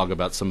dialogue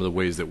about some of the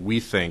ways that we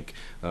think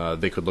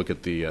they could look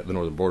at the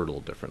northern border a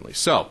little differently.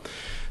 So,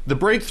 the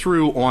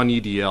breakthrough on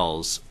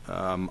EDLs,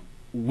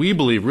 we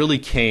believe, really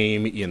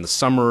came in the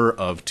summer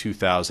of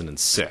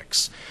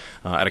 2006.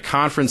 At a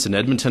conference in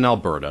Edmonton,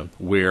 Alberta,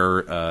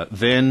 where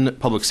then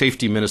Public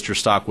Safety Minister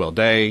Stockwell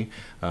Day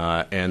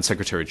and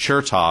Secretary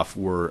Chertoff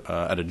were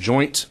at a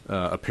joint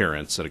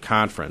appearance at a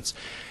conference.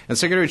 And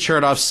Secretary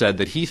Chertoff said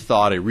that he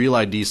thought a Real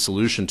ID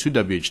solution to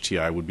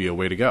WHTI would be a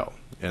way to go.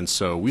 And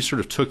so we sort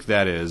of took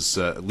that as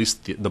at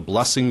least the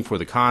blessing for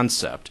the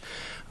concept.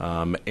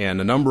 And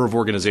a number of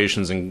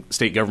organizations and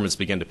state governments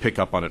began to pick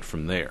up on it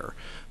from there.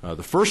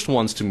 The first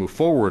ones to move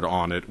forward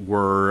on it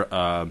were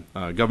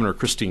Governor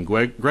Christine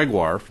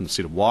Gregoire from the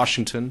state of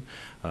Washington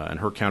and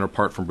her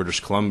counterpart from British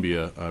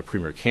Columbia,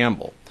 Premier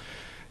Campbell.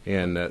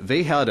 And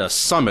they had a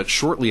summit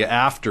shortly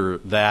after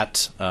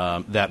that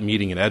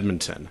meeting in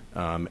Edmonton.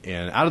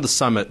 And out of the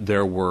summit,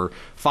 there were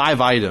 5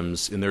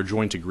 items in their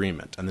joint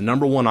agreement. And the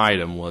number one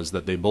item was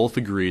that they both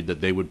agreed that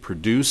they would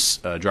produce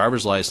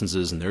driver's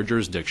licenses in their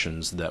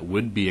jurisdictions that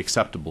would be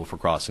acceptable for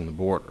crossing the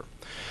border.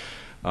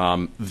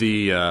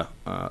 The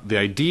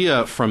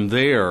idea from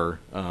there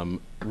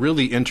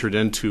really entered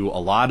into a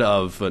lot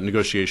of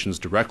negotiations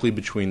directly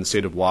between the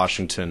state of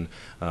Washington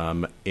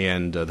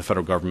and the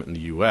federal government in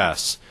the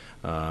U.S.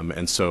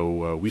 And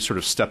so we sort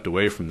of stepped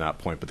away from that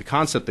point. But the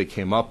concept they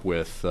came up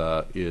with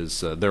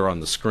is there on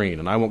the screen.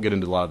 And I won't get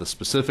into a lot of the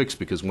specifics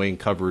because Wayne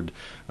covered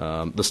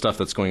the stuff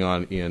that's going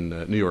on in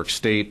New York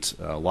State.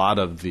 A lot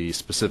of the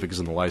specifics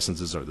in the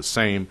licenses are the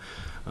same.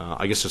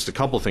 I guess just a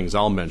couple things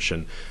I'll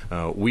mention.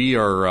 We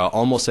are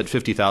almost at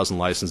 50,000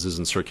 licenses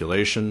in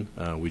circulation.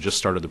 We just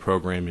started the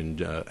program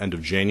in end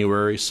of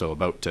January, so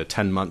about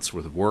 10 months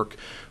worth of work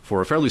for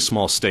a fairly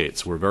small state.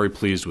 So we're very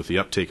pleased with the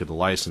uptake of the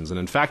license. And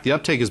in fact, the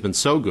uptake has been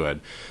so good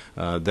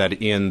that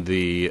in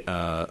the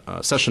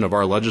session of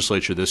our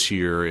legislature this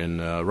year in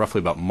roughly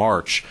about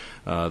March,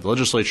 the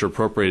legislature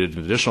appropriated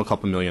an additional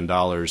couple $1 million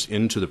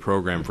into the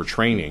program for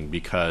training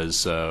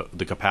because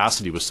the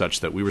capacity was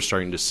such that we were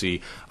starting to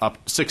see up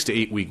 6 to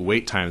 8 week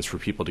wait times for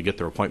people to get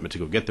their appointment to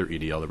go get their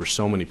EDL. There were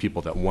so many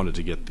people that wanted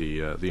to get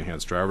the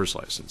enhanced driver's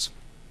license.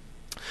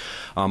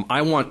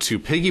 I want to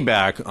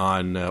piggyback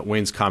on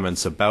Wayne's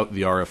comments about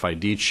the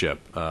RFID chip.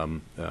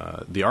 The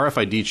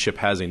RFID chip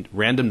has a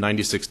random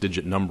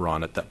 96-digit number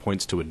on it that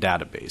points to a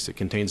database. It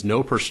contains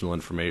no personal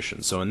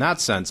information. So in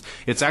that sense,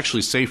 it's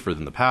actually safer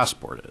than the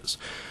passport is.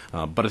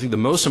 But I think the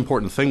most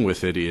important thing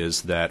with it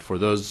is that for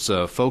those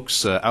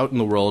folks out in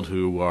the world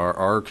who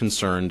are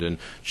concerned and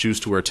choose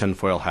to wear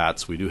tinfoil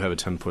hats, we do have a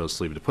tinfoil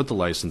sleeve to put the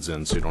license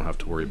in so you don't have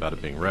to worry about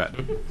it being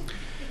read.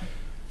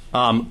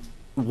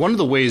 One of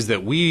the ways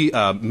that we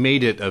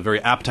made it a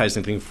very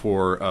appetizing thing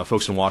for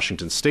folks in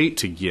Washington State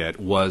to get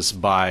was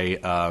by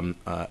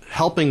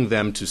helping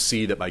them to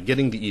see that by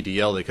getting the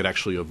EDL, they could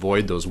actually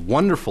avoid those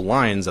wonderful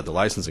lines at the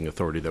licensing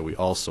authority that we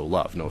also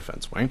love. No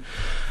offense, Wayne.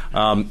 We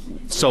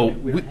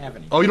don't have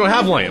any. Oh, you don't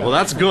have Wayne. Well,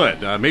 that's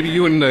good. Maybe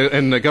you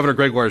and Governor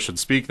Gregoire should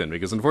speak then,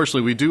 because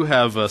unfortunately we do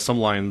have some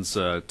lines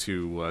to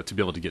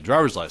be able to get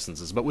driver's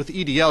licenses, but with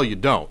EDL you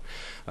don't.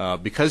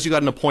 Because you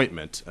got an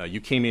appointment,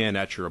 you came in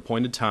at your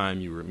appointed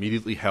time, you were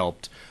immediately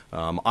helped.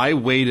 I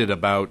waited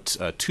about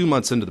 2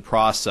 months into the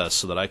process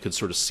so that I could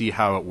sort of see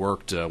how it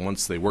worked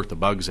once they worked the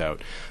bugs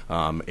out.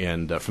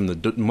 And from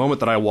the moment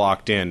that I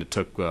walked in, it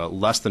took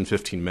less than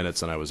 15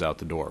 minutes and I was out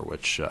the door,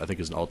 which I think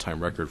is an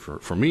all-time record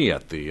for me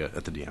at the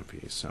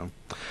DMV. So.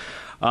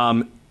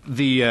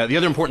 The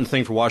other important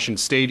thing for Washington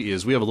State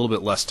is we have a little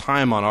bit less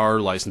time on our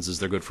licenses.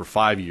 They're good for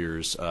 5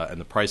 years, and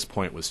the price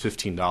point was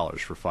 $15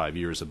 for 5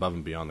 years, above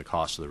and beyond the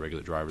cost of the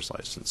regular driver's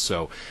license.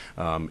 So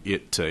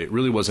it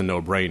really was a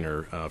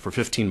no-brainer. For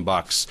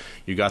 $15,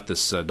 you got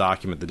this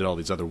document that did all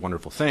these other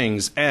wonderful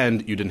things,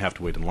 and you didn't have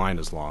to wait in line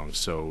as long.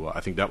 So I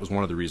think that was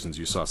one of the reasons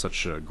you saw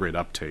such a great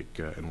uptake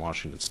in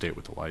Washington State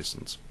with the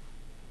license.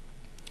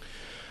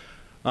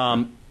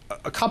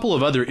 A couple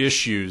of other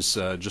issues,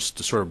 just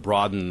to sort of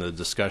broaden the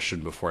discussion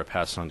before I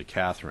pass on to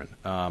Kathryn.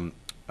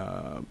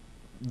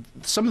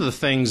 Some of the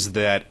things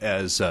that,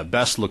 as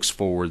Best looks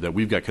forward, that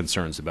we've got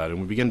concerns about,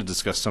 and we begin to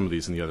discuss some of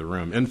these in the other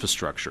room,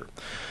 infrastructure.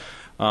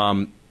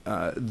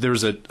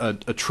 There's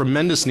a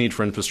tremendous need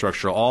for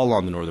infrastructure all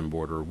along the northern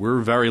border.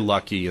 We're very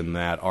lucky in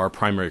that our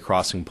primary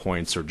crossing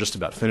points are just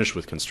about finished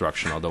with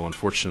construction, although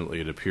unfortunately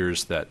it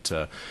appears that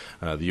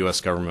the U.S.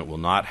 government will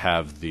not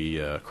have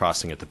the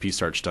crossing at the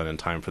Peace Arch done in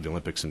time for the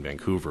Olympics in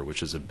Vancouver,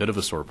 which is a bit of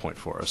a sore point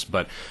for us.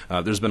 But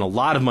there's been a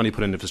lot of money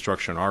put into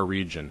infrastructure in our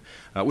region,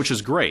 which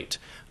is great.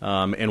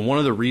 And one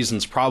of the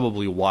reasons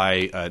probably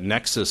why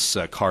Nexus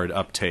card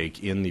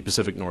uptake in the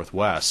Pacific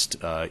Northwest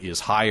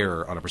is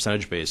higher on a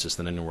percentage basis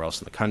than anywhere else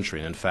in the country.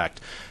 And in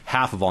fact,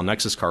 half of all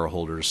Nexus card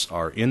holders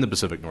are in the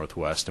Pacific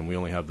Northwest, and we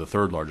only have the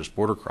third largest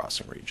border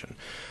crossing region.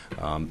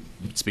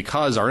 It's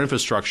because our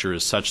infrastructure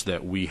is such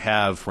that we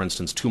have, for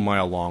instance,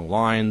 2-mile-long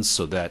lines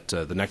so that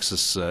the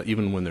Nexus,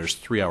 even when there's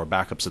 3-hour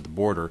backups at the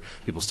border,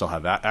 people still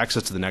have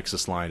access to the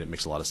Nexus line. It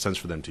makes a lot of sense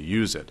for them to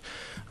use it.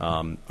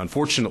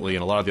 Unfortunately,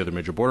 in a lot of the other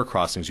major border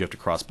crossings, you have to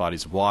cross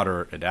bodies of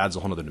water. It adds a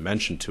whole other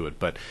dimension to it.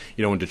 But,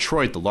 you know, in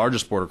Detroit, the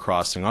largest border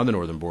crossing on the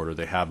northern border,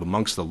 they have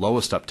amongst the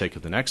lowest uptake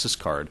of the Nexus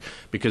card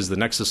because the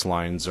Nexus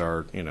lines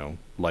are, you know,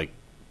 like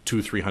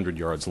 200-300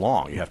 yards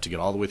long. You have to get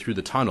all the way through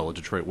the tunnel at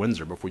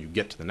Detroit-Windsor before you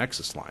get to the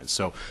Nexus line.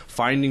 So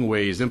finding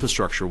ways,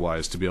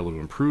 infrastructure-wise, to be able to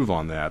improve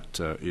on that,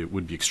 it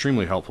would be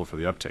extremely helpful for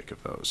the uptake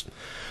of those.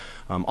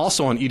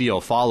 Also on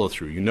EDL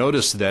follow-through, you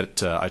notice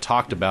that I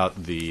talked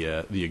about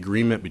the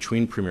agreement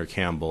between Premier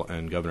Campbell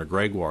and Governor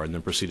Gregoire and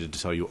then proceeded to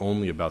tell you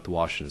only about the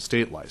Washington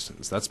State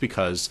license. That's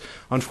because,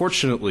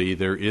 unfortunately,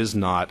 there is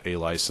not a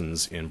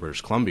license in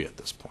British Columbia at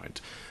this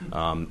point.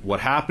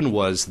 What happened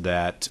was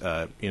that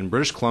in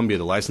British Columbia,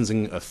 the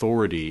licensing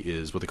authority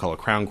is what they call a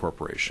Crown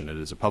Corporation. It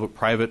is a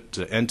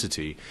public-private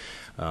entity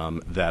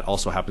that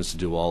also happens to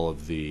do all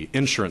of the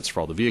insurance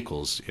for all the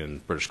vehicles in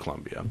British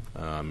Columbia.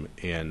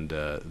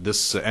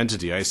 This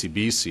entity,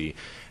 ICBC,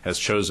 has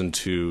chosen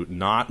to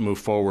not move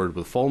forward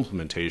with full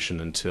implementation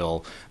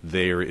until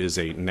there is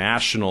a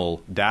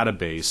national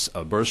database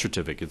of birth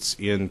certificates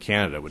in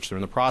Canada, which they're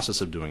in the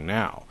process of doing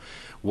now.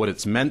 What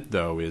it's meant,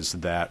 though, is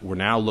that we're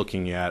now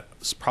looking at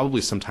probably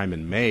sometime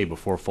in May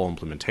before full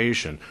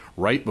implementation,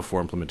 right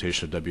before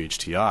implementation of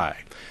WHTI.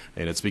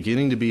 And it's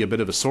beginning to be a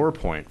bit of a sore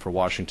point for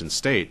Washington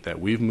State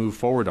that we've moved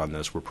forward on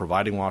this. We're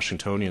providing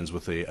Washingtonians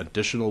with an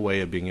additional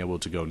way of being able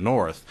to go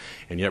north,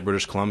 and yet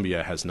British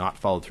Columbia has not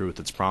followed through with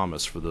its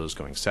promise for those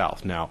going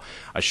south. Now,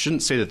 I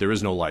shouldn't say that there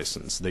is no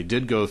license. They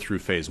did go through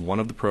phase 1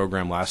 of the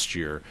program last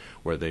year,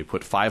 where they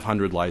put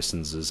 500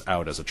 licenses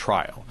out as a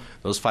trial.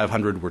 Those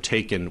 500 were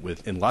taken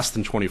in less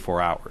than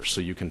 24 hours. So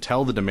you can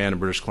tell the demand in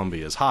British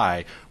Columbia is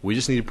high. We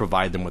just need to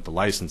provide them with the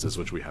licenses,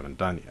 which we haven't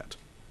done yet.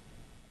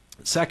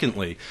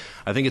 Secondly,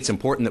 I think it's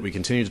important that we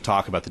continue to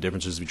talk about the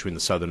differences between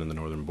the southern and the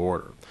northern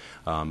border.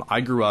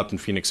 I grew up in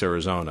Phoenix,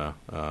 Arizona,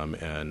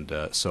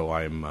 so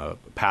I'm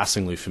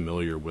passingly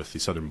familiar with the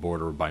southern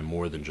border by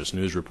more than just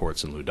news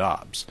reports and Lou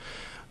Dobbs.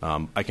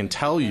 I can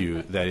tell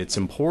you that it's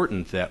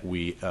important that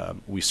we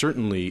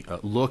certainly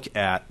look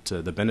at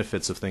the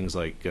benefits of things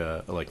like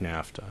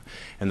NAFTA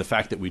and the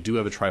fact that we do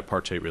have a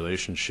tripartite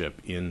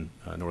relationship in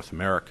North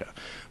America.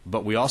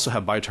 But we also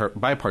have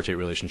bipartite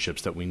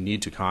relationships that we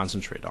need to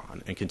concentrate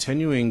on. And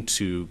continuing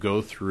to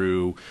go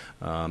through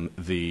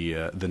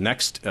the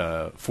next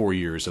 4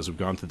 years, as we've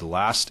gone through the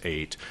last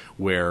 8,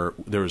 where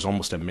there is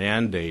almost a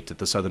mandate that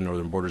the southern and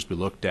northern borders be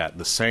looked at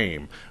the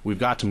same, we've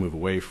got to move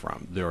away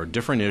from. There are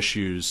different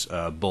issues,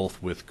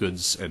 both with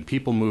goods and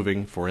people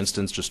moving. For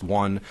instance, just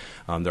one,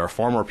 there are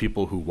far more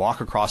people who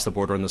walk across the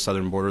border on the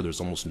southern border. There's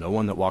almost no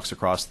one that walks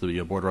across the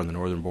border on the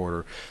northern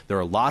border. There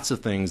are lots of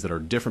things that are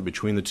different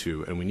between the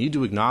two, and we need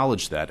to acknowledge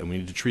that, and we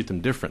need to treat them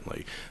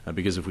differently.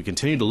 Because if we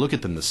continue to look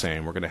at them the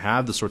same, we're going to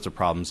have the sorts of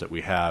problems that we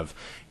have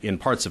in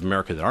parts of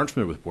America that aren't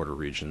familiar with border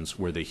regions,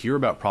 where they hear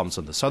about problems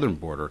on the southern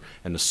border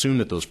and assume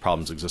that those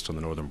problems exist on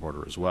the northern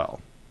border as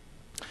well.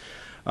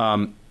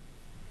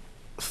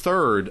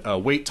 Third,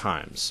 wait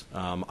times.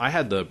 I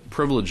had the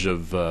privilege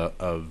of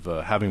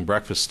having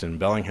breakfast in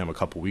Bellingham a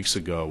couple weeks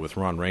ago with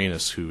Ron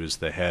Reynes, who is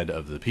the head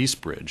of the Peace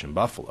Bridge in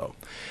Buffalo.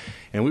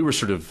 And we were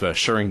sort of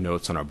sharing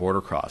notes on our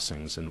border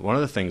crossings. And one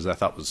of the things I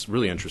thought was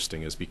really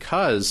interesting is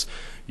because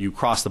you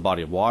cross the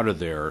body of water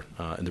there,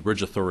 and the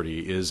Bridge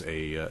Authority is,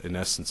 in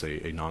essence,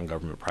 a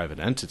non-government private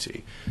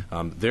entity,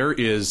 there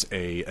is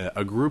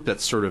a group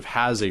that sort of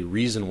has a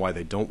reason why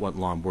they don't want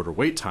long border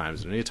wait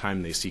times. And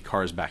anytime they see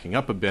cars backing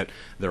up a bit,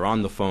 they're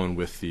on the phone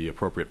with the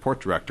appropriate port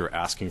director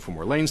asking for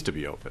more lanes to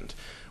be opened.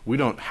 We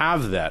don't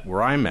have that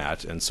where I'm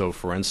at, and so,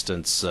 for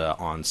instance,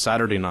 on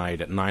Saturday night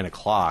at 9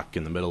 o'clock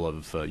in the middle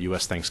of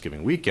U.S.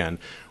 Thanksgiving weekend,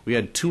 we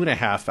had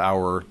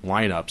 2.5-hour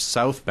lineups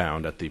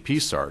southbound at the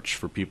Peace Arch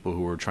for people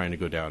who were trying to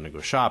go down and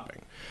go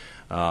shopping.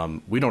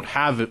 We don't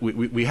have it.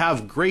 We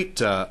have great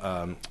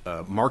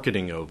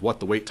marketing of what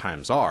the wait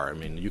times are. I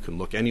mean, you can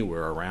look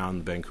anywhere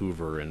around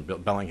Vancouver and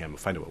Bellingham and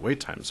find out what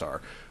wait times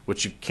are.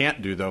 What you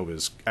can't do, though,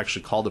 is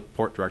actually call the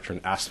port director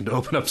and ask them to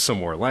open up some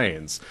more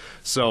lanes.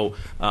 So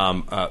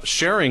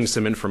sharing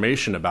some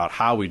information about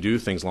how we do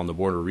things along the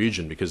border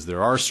region, because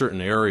there are certain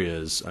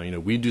areas,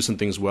 we do some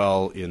things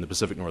well in the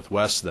Pacific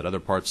Northwest that other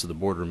parts of the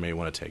border may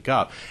want to take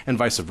up, and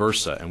vice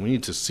versa. And we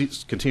need to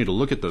continue to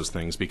look at those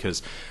things,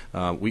 because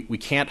we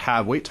can't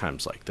have wait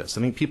times like this.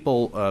 I think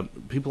people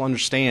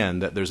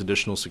understand that there's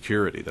additional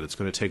security, that it's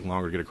going to take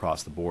longer to get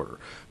across the border.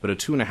 But a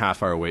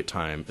 2.5-hour wait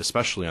time,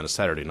 especially on a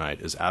Saturday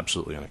night, is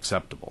absolutely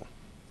unacceptable.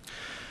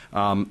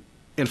 And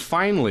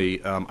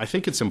finally, I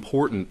think it's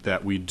important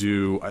that we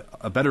do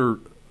a better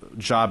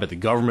job at the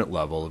government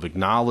level of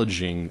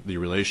acknowledging the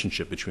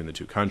relationship between the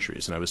two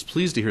countries. And I was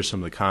pleased to hear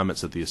some of the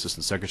comments that the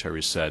Assistant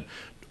Secretary said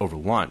over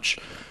lunch.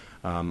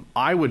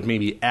 I would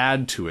maybe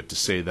add to it to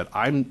say that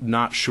I'm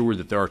not sure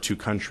that there are two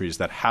countries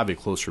that have a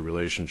closer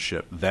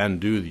relationship than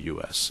do the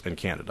U.S. and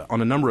Canada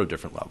on a number of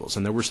different levels.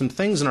 And there were some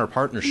things in our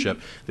partnership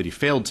that he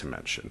failed to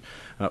mention.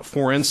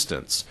 For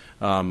instance,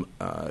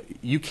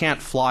 you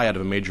can't fly out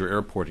of a major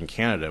airport in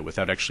Canada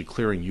without actually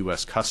clearing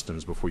U.S.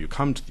 customs before you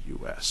come to the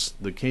U.S.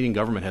 The Canadian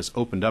government has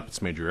opened up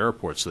its major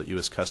airports so that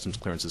U.S. customs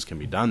clearances can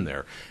be done there.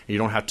 And you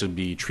don't have to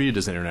be treated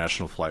as an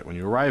international flight when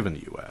you arrive in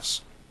the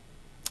U.S.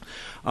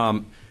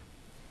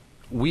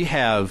 We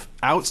have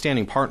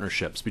outstanding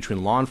partnerships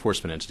between law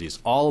enforcement entities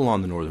all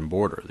along the northern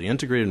border. The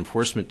integrated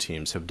enforcement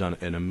teams have done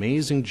an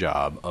amazing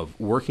job of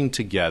working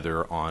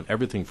together on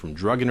everything from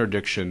drug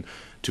interdiction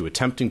to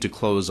attempting to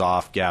close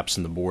off gaps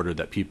in the border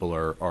that people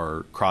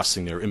are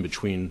crossing there in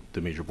between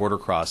the major border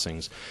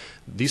crossings.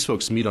 These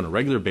folks meet on a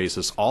regular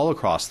basis all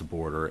across the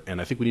border,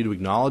 and I think we need to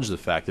acknowledge the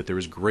fact that there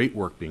is great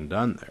work being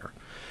done there.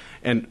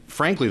 And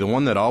frankly, the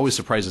one that always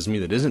surprises me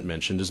that isn't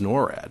mentioned is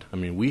NORAD. I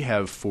mean, we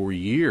have for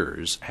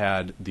years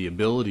had the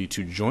ability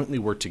to jointly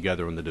work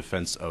together in the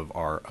defense of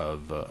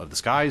the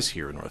skies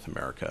here in North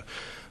America.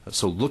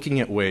 So looking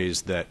at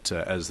ways that,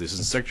 as the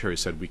Assistant Secretary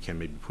said, we can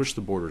maybe push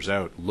the borders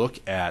out, look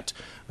at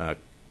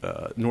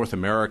North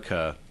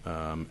America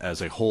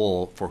as a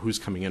whole for who's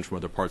coming in from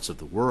other parts of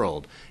the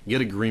world, get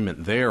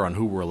agreement there on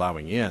who we're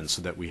allowing in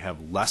so that we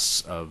have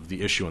less of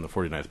the issue on the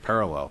 49th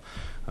parallel.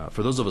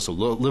 For those of us who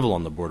live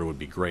along the border would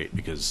be great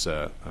because,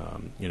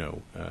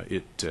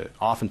 it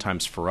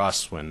oftentimes for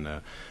us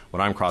when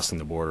I'm crossing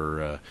the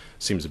border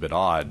seems a bit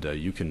odd.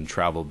 You can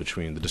travel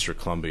between the District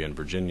of Columbia and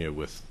Virginia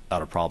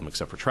without a problem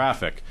except for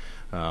traffic.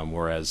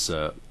 Whereas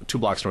 2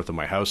 blocks north of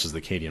my house is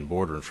the Canadian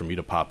border, and for me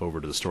to pop over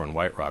to the store in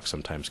White Rock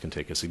sometimes can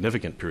take a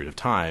significant period of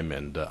time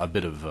and a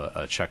bit of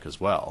a check as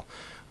well.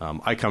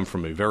 I come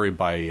from a very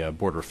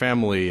by-border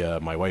family.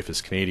 My wife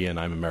is Canadian.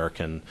 I'm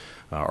American.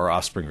 Our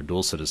offspring are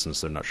dual citizens,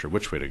 so they're not sure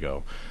which way to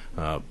go.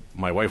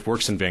 My wife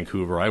works in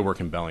Vancouver. I work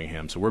in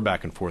Bellingham, so we're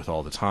back and forth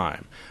all the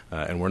time.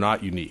 And we're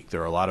not unique.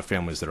 There are a lot of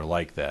families that are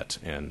like that,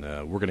 and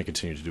we're going to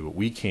continue to do what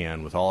we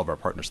can with all of our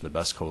partners in the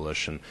BEST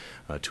Coalition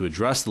to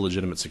address the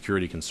legitimate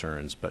security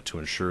concerns, but to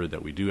ensure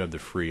that we do have the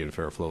free and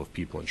fair flow of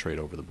people and trade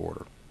over the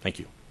border. Thank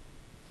you.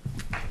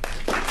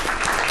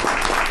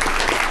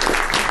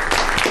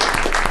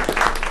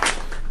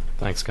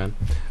 Thanks, Ken.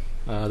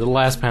 The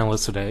last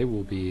panelist today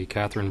will be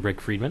Kathryn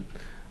Bryk Friedman,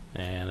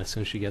 and as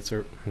soon as she gets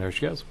her, there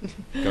she goes.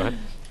 Go ahead.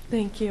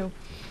 Thank you.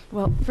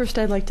 Well, first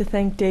I'd like to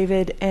thank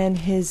David and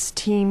his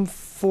team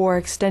for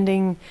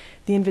extending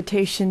the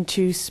invitation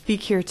to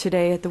speak here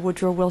today at the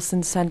Woodrow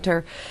Wilson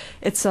Center.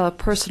 It's a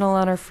personal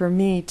honor for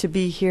me to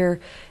be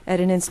here at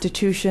an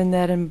institution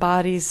that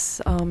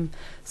embodies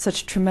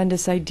such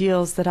tremendous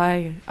ideals that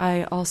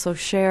I also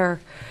share.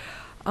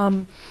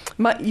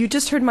 You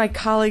just heard my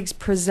colleagues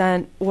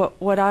present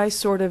what I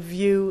sort of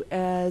view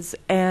as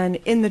an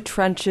in the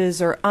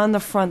trenches or on the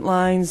front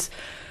lines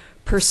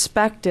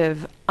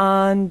perspective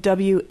on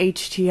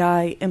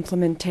WHTI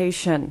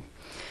implementation.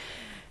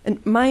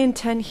 And my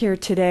intent here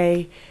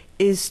today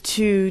is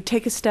to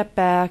take a step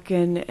back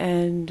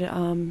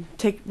and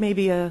take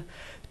maybe a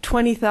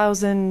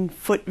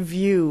 20,000-foot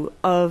view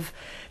of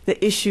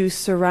the issues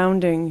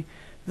surrounding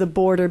the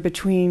border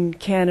between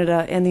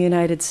Canada and the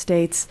United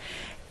States.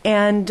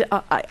 And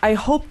I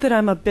hope that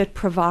I'm a bit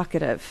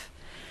provocative.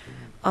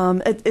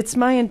 It's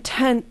my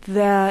intent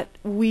that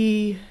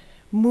we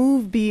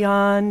move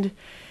beyond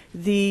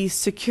the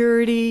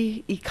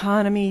security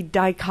economy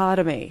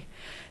dichotomy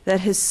that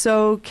has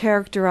so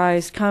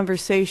characterized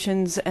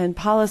conversations and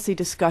policy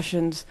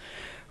discussions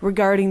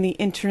regarding the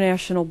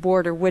international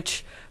border,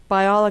 which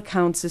by all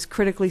accounts is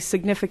critically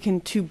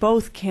significant to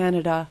both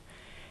Canada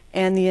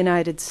and the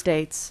United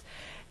States.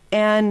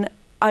 And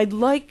I'd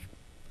like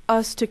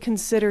us to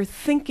consider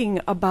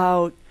thinking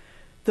about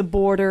the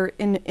border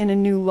in a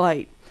new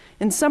light.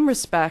 In some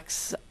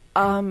respects,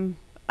 I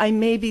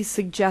may be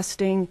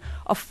suggesting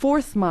a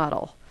fourth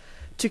model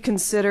to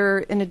consider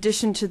in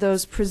addition to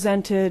those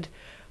presented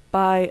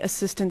by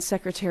Assistant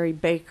Secretary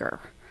Baker.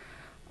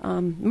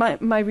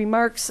 My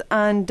remarks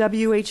on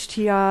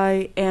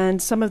WHTI and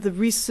some of the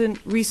recent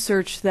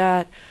research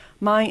that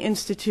my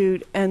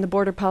institute and the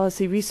Border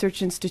Policy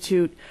Research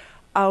Institute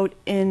out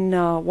in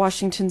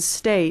Washington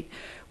State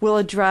will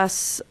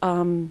address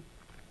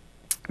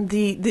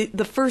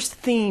the first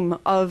theme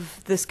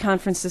of this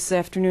conference this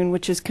afternoon,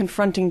 which is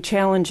confronting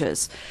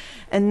challenges.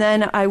 And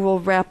then I will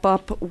wrap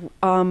up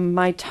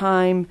my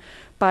time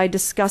by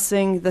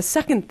discussing the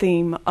second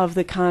theme of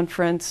the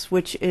conference,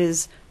 which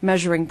is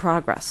measuring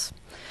progress.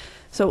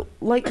 So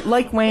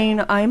like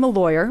Wayne, I'm a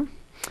lawyer,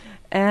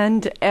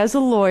 and as a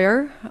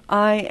lawyer,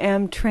 I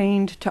am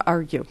trained to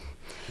argue.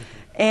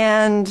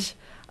 And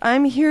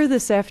I'm here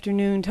this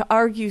afternoon to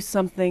argue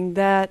something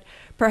that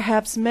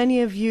perhaps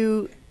many of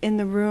you in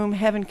the room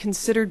haven't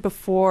considered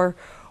before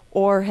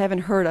or haven't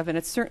heard of. And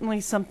it's certainly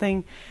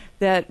something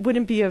that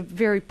wouldn't be a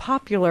very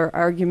popular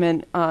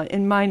argument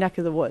in my neck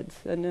of the woods,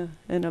 in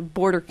a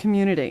border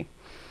community.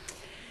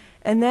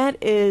 And that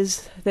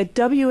is that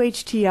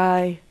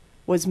WHTI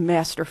was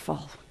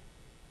masterful.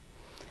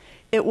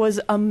 It was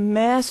a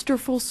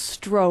masterful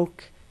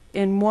stroke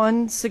in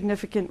one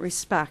significant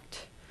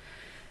respect.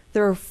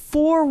 There are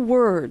 4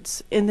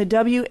 words in the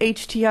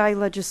WHTI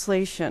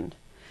legislation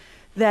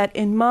that,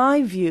 in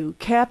my view,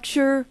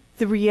 capture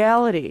the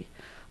reality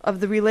of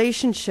the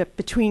relationship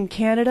between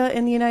Canada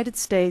and the United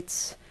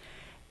States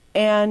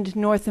and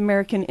North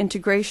American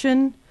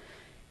integration,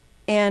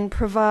 and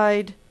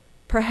provide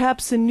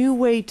perhaps a new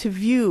way to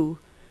view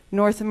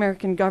North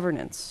American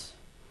governance.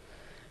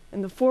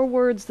 And the 4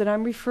 words that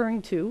I'm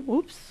referring to,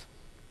 oops,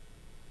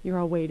 you're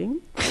all waiting.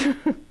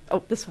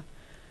 Oh, this one.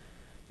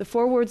 The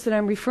 4 words that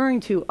I'm referring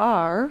to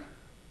are,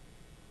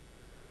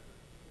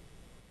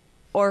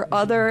 or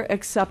other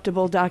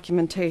acceptable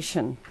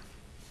documentation.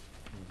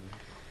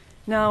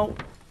 Now,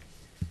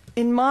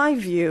 in my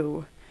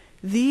view,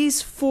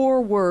 these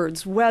 4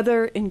 words,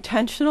 whether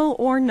intentional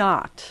or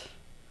not,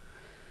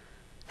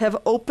 have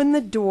opened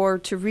the door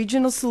to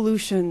regional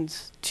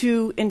solutions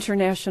to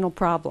international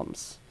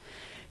problems.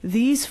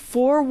 These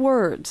 4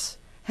 words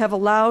have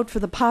allowed for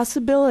the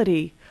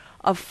possibility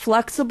of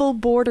flexible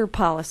border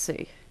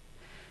policy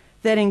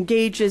that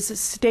engages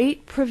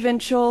state,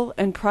 provincial,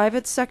 and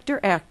private sector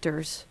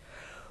actors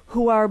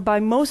who are, by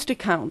most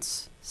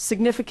accounts,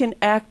 significant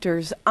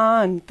actors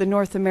on the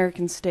North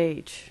American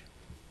stage.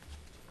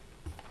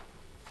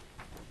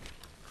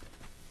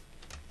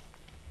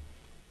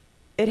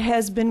 It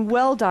has been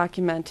well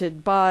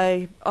documented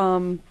by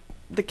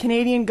the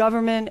Canadian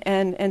government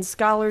and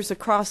scholars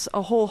across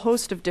a whole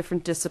host of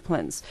different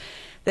disciplines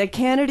that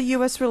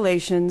Canada-U.S.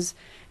 relations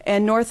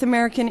and North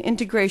American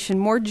integration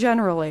more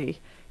generally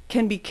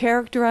can be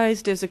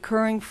characterized as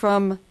occurring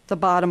from the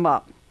bottom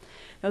up.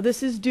 Now,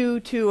 this is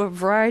due to a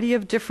variety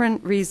of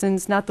different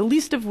reasons, not the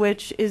least of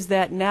which is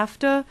that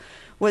NAFTA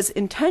was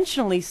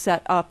intentionally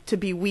set up to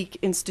be weak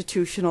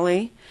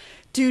institutionally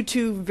due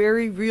to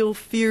very real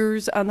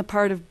fears on the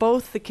part of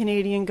both the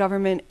Canadian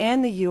government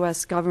and the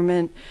U.S.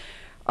 government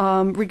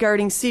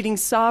regarding ceding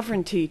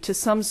sovereignty to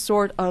some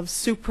sort of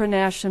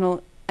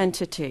supranational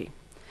entity.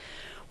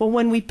 Well,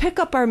 when we pick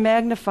up our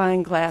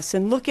magnifying glass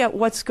and look at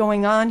what's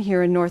going on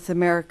here in North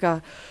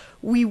America,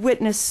 we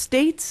witness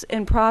states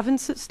and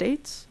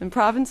provinces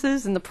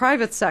in the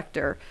private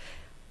sector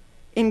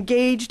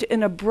engaged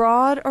in a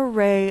broad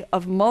array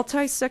of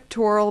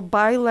multi-sectoral,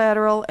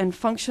 bilateral, and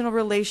functional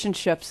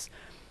relationships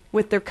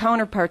with their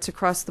counterparts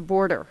across the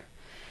border.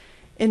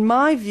 In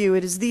my view,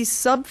 it is these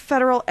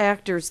sub-federal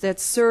actors that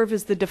serve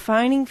as the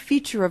defining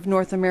feature of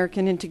North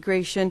American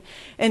integration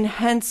and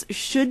hence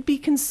should be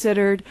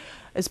considered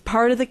as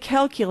part of the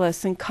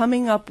calculus in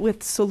coming up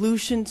with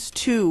solutions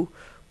to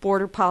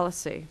border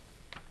policy.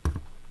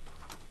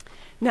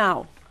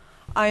 Now,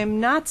 I am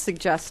not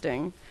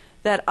suggesting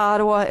that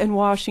Ottawa and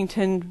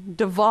Washington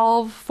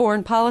devolve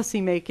foreign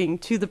policy making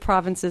to the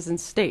provinces and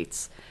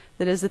states.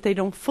 That is, that they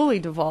don't fully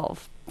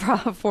devolve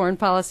foreign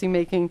policy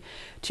making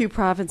to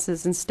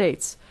provinces and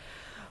states.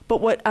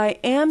 But what I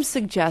am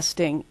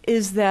suggesting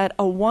is that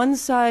a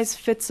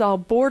one-size-fits-all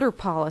border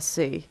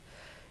policy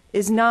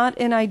is not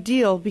an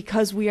ideal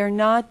because we are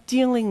not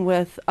dealing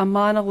with a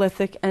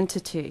monolithic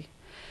entity.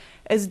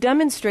 As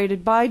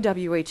demonstrated by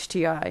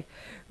WHTI,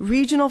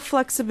 regional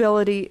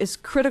flexibility is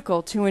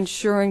critical to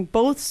ensuring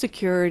both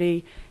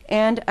security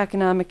and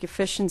economic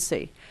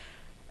efficiency.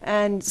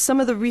 And some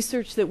of the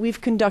research that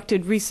we've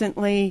conducted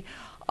recently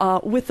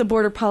with the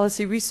Border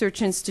Policy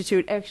Research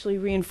Institute actually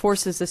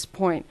reinforces this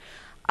point.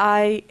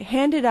 I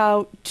handed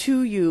out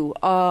to you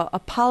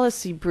a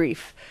policy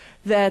brief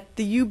that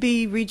the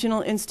UB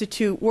Regional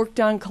Institute worked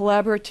on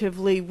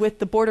collaboratively with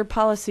the Border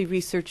Policy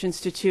Research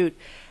Institute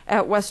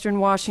at Western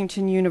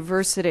Washington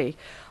University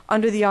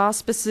under the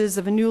auspices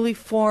of a newly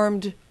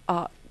formed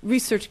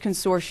research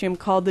consortium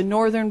called the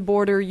Northern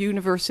Border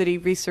University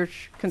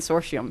Research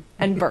Consortium,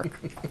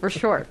 NBERC for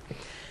short.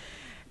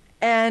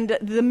 And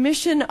the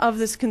mission of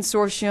this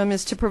consortium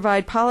is to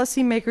provide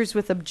policymakers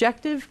with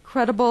objective,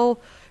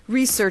 credible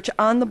research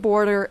on the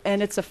border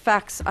and its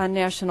effects on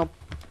national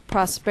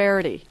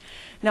prosperity.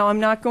 Now, I'm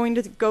not going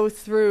to go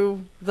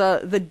through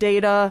the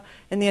data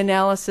and the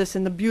analysis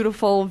and the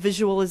beautiful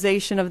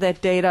visualization of that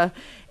data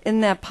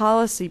in that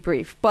policy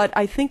brief, but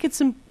I think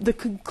the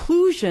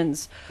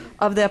conclusions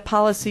of that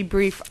policy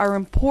brief are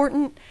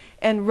important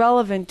and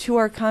relevant to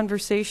our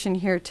conversation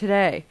here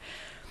today.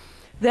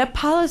 That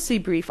policy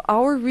brief,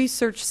 our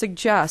research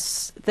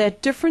suggests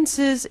that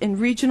differences in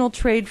regional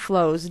trade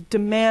flows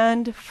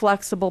demand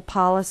flexible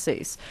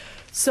policies.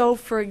 So,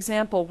 for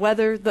example,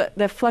 whether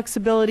that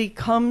flexibility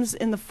comes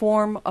in the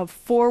form of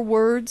 4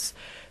 words,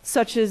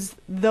 such as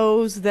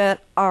those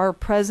that are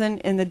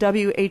present in the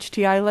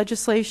WHTI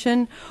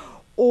legislation,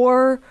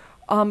 or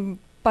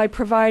by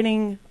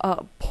providing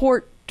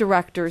port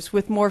directors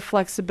with more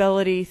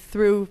flexibility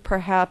through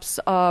perhaps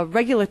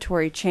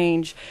regulatory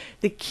change,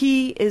 the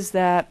key is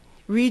that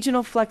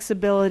regional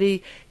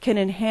flexibility can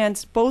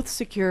enhance both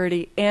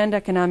security and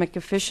economic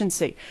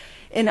efficiency.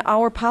 In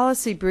our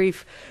policy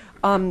brief,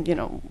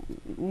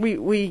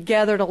 we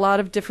gathered a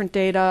lot of different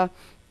data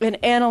and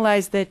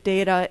analyzed that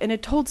data, and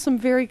it told some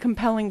very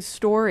compelling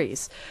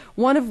stories.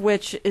 One of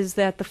which is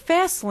that the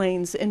fast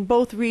lanes in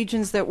both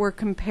regions that were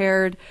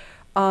compared,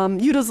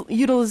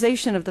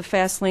 utilization of the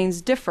fast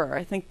lanes differ.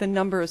 I think the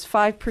number is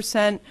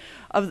 5%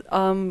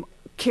 of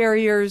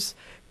carriers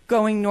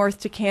going north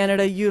to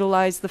Canada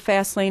utilize the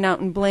fast lane out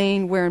in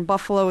Blaine, where in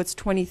Buffalo it's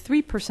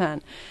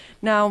 23%.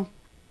 Now,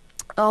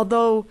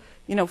 although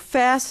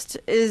FAST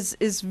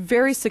is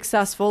very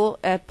successful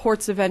at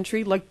ports of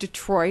entry like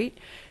Detroit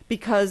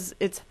because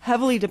it's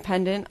heavily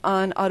dependent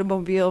on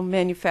automobile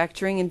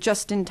manufacturing and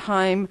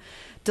just-in-time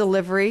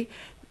delivery,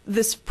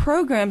 this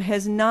program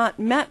has not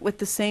met with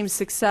the same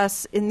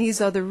success in these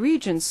other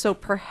regions. So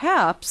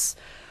perhaps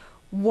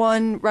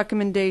one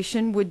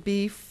recommendation would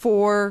be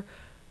for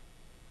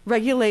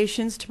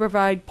regulations to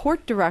provide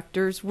port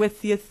directors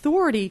with the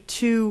authority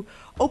to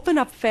open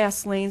up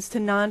fast lanes to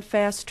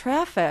non-fast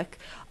traffic,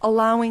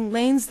 allowing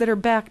lanes that are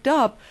backed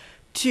up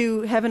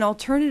to have an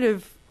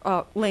alternative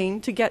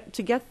lane to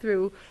get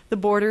through the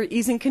border,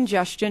 easing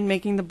congestion,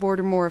 making the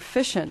border more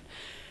efficient.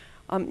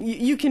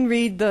 You can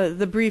read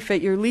the brief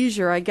at your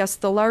leisure. I guess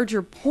the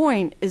larger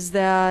point is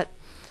that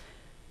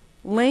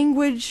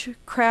language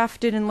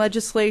crafted in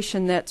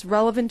legislation that's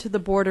relevant to the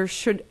border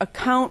should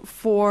account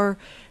for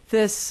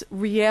this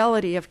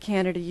reality of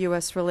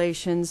Canada-U.S.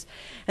 relations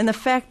and the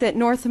fact that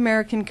North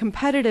American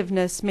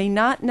competitiveness may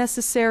not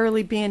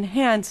necessarily be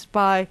enhanced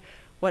by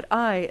what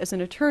I, as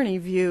an attorney,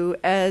 view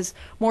as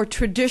more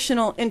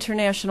traditional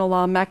international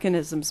law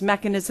mechanisms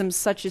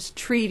such as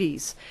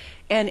treaties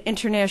and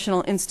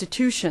international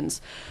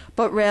institutions,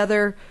 but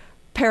rather,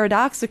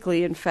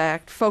 paradoxically, in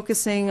fact,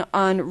 focusing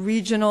on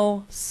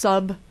regional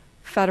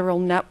sub-federal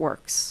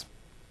networks.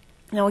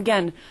 Now,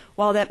 again,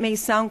 while that may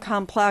sound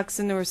complex,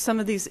 and there were some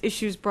of these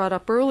issues brought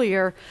up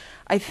earlier,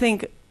 I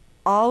think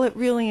all it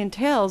really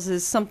entails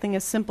is something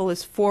as simple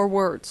as 4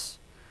 words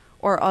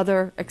or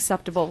other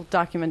acceptable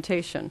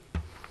documentation.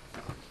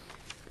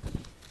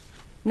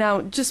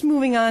 Now, just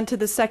moving on to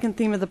the second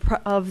theme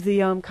of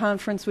the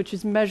conference, which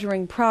is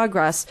measuring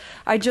progress,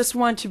 I just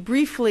want to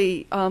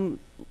briefly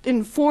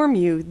inform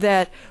you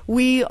that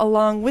we,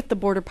 along with the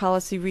Border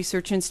Policy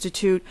Research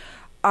Institute,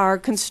 are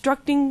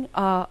constructing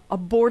a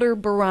border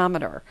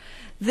barometer.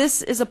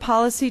 This is a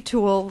policy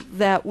tool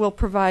that will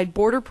provide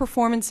border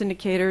performance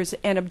indicators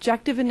and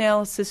objective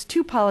analysis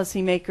to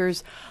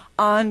policymakers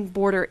on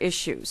border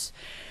issues.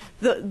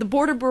 The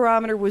border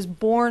barometer was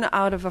born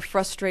out of a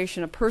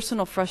frustration, a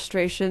personal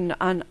frustration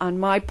on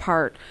my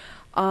part.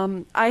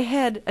 I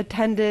had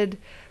attended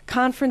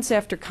conference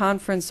after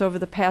conference over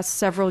the past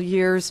several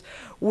years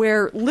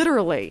where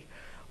literally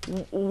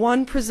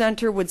one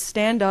presenter would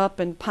stand up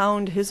and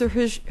pound his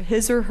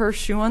or her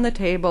shoe on the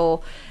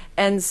table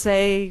and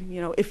say,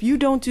 you know, if you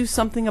don't do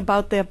something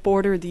about that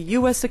border, the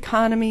U.S.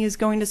 economy is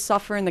going to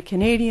suffer and the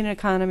Canadian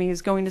economy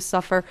is going to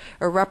suffer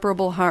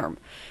irreparable harm.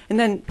 And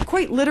then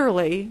quite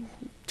literally,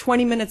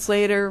 20 minutes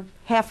later,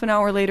 half an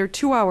hour later,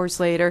 2 hours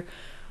later,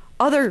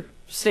 other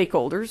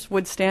stakeholders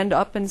would stand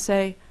up and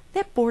say,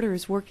 that border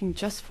is working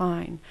just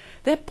fine.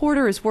 That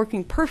border is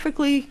working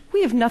perfectly.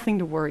 We have nothing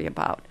to worry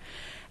about.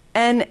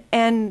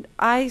 And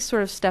I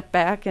sort of stepped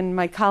back, and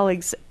my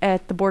colleagues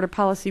at the Border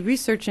Policy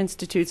Research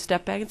Institute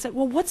stepped back and said,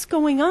 well, what's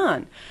going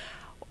on?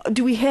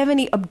 Do we have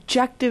any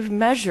objective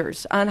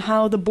measures on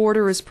how the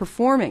border is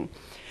performing?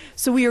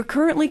 So we are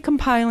currently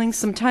compiling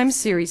some time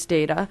series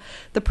data,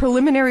 the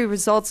preliminary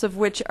results of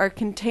which are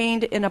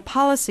contained in a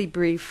policy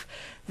brief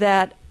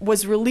that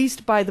was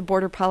released by the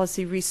Border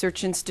Policy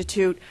Research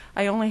Institute.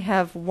 I only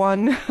have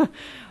one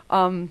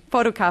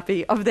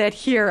photocopy of that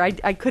here.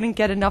 I couldn't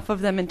get enough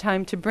of them in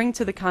time to bring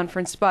to the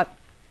conference, but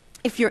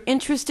if you're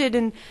interested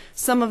in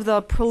some of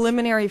the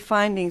preliminary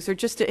findings, or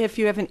just if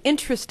you have an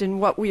interest in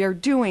what we are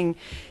doing,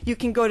 you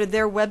can go to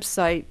their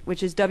website,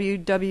 which is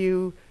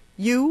WWU,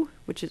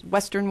 which is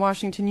Western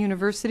Washington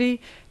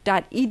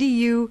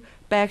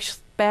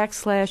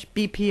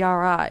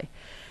University.edu/BPRI.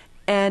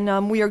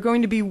 And we are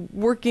going to be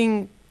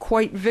working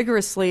quite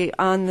vigorously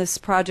on this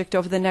project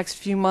over the next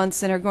few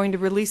months and are going to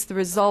release the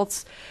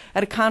results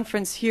at a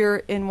conference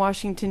here in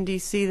Washington,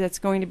 D.C. that's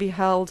going to be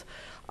held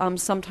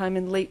sometime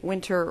in late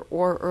winter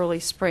or early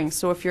spring.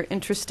 So if you're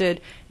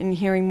interested in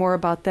hearing more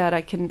about that,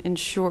 I can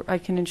ensure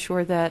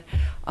that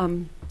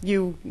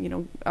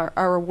you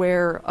are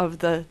aware of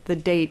the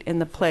date and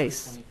the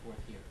place.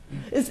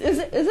 Is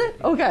it?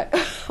 Okay.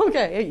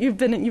 Okay. You've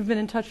been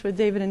in touch with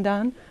David and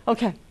Don?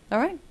 Okay. All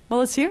right.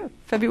 Well, it's here,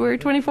 February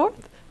 24th.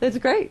 That's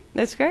great.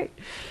 That's great.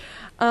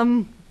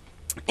 In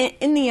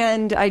the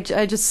end, I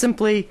just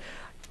simply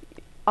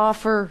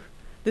offer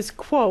this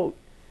quote,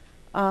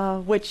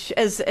 which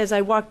as I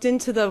walked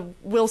into the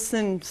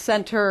Wilson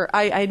Center,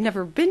 I had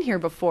never been here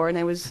before, and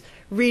I was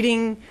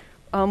reading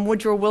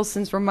Woodrow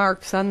Wilson's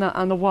remarks on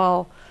the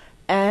wall,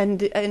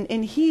 and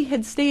he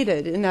had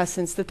stated, in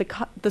essence, that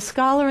the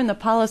scholar and the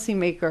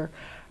policymaker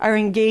are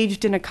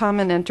engaged in a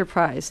common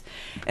enterprise.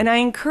 And I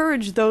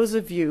encourage those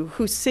of you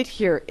who sit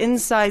here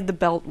inside the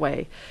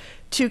Beltway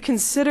to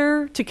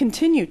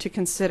continue to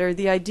consider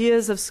the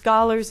ideas of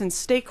scholars and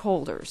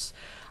stakeholders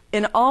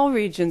in all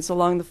regions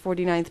along the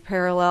 49th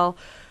parallel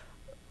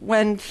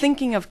when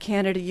thinking of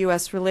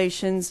Canada-U.S.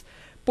 relations,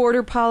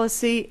 border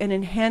policy, and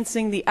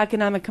enhancing the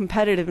economic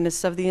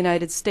competitiveness of the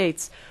United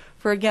States.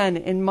 For again,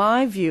 in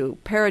my view,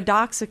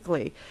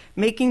 paradoxically,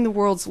 making the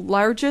world's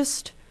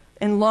largest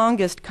and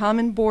longest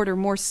common border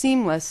more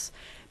seamless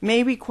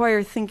may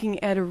require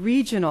thinking at a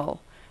regional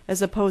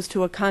as opposed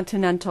to a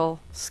continental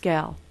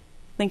scale.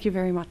 Thank you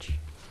very much.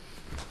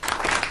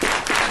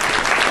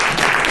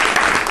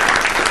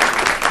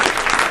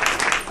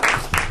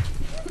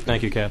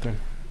 Thank you, Kathryn.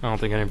 I don't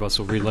think any of us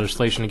will read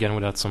legislation again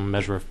without some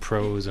measure of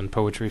prose and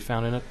poetry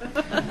found in it.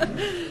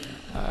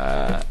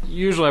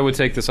 Usually I would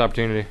take this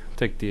opportunity,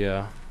 take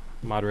the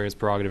moderator's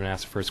prerogative and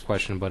ask the first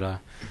question, but a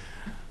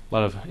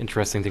lot of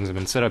interesting things have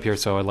been set up here,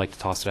 so I'd like to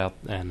toss it out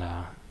and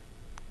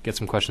get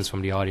some questions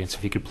from the audience.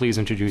 If you could please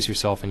introduce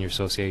yourself and your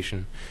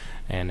association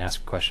and ask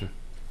a question.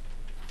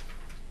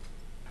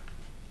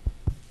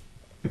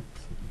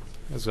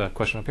 There's a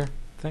question up here,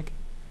 I think.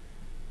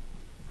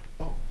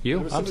 You?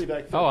 There was somebody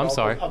back there. Oh, I'm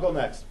sorry. I'll go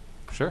next.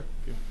 Sure.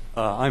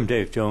 I'm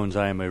Dave Jones.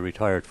 I am a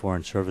retired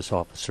Foreign Service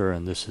officer,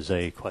 and this is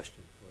a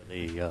question for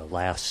the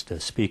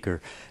last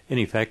speaker. In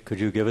effect, could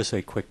you give us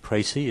a quick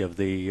précis of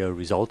the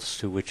results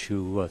to which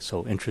you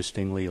so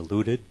interestingly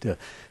alluded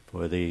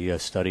for the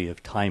study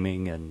of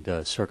timing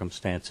and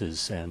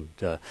circumstances and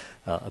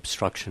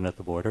obstruction at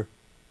the border?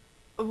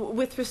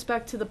 With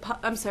respect to the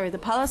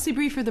policy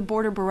brief or the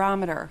border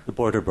barometer? The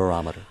border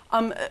barometer.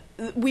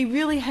 We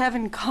really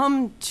haven't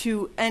come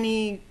to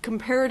any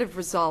comparative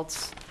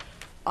results.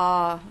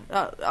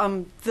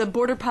 The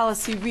Border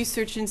Policy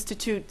Research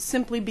Institute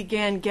simply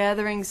began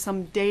gathering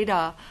some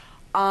data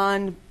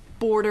on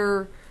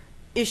border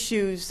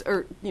issues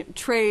or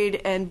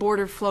trade and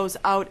border flows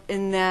out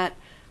in that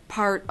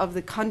part of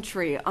the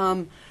country.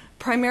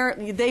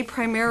 They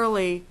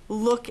primarily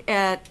look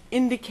at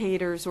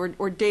indicators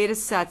or data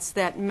sets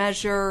that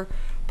measure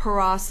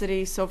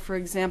porosity. So, for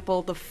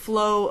example, the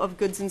flow of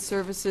goods and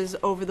services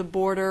over the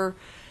border.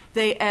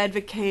 They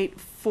advocate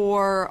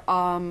for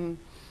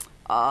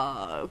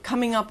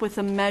coming up with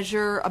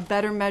a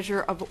better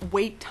measure of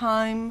wait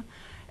time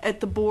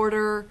at the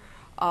border.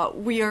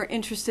 We are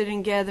interested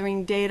in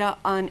gathering data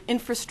on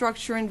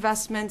infrastructure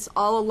investments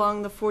all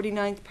along the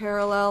 49th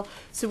parallel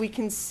so we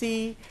can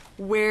see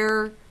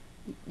where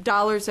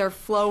dollars are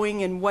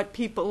flowing and what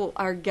people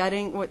are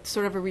getting, what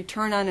sort of a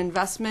return on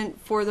investment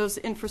for those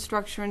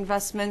infrastructure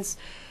investments.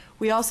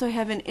 We also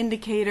have an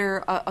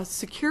indicator, a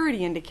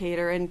security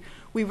indicator, and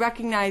we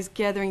recognize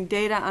gathering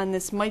data on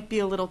this might be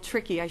a little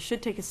tricky. I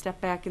should take a step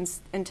back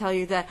and tell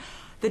you that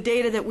the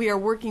data that we are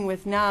working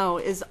with now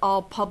is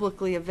all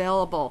publicly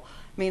available.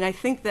 I mean, I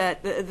think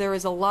that there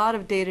is a lot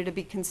of data to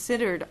be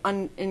considered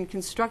in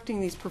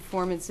constructing these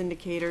performance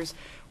indicators,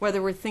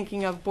 whether we're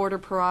thinking of border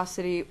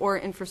porosity or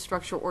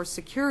infrastructure or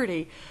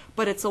security,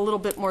 but it's a little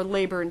bit more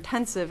labor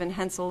intensive and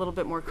hence a little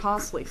bit more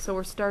costly. So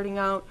we're starting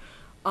out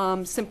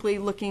simply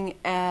looking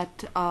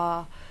at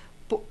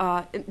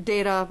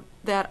data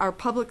that are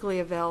publicly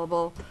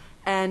available,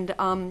 and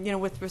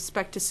with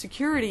respect to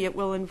security, it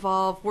will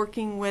involve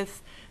working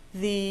with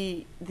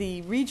the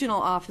regional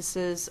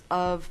offices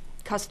of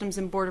Customs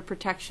and Border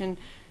Protection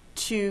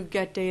to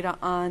get data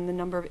on the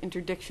number of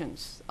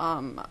interdictions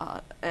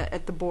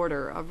at the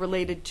border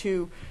related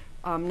to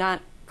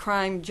not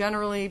crime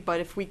generally, but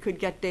if we could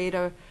get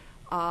data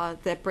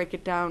that break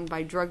it down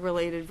by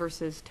drug-related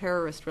versus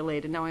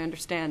terrorist-related. Now, I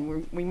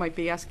understand we might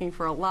be asking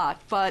for a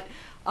lot, but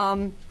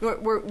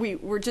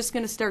we're just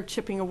going to start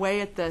chipping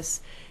away at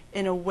this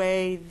in a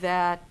way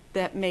that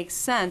makes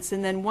sense.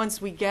 And then once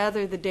we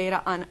gather the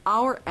data on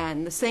our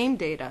end, the same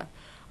data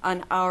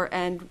on our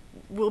end,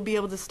 we'll be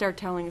able to start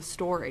telling a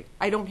story.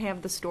 I don't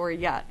have the story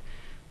yet,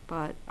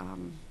 but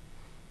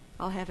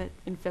I'll have it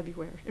in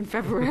February.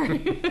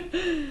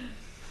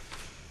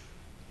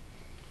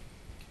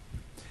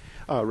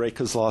 Ray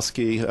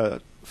Kozlowski,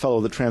 fellow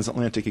of the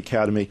Transatlantic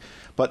Academy.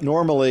 But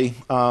normally,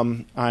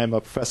 I'm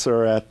a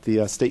professor at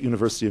the State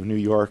University of New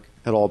York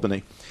at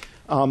Albany.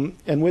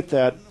 And with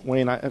that,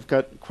 Wayne, I've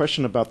got a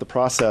question about the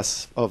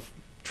process of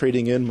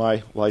trading in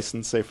my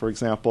license, say, for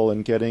example,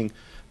 and getting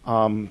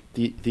the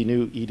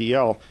new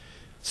EDL.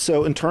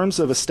 So in terms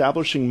of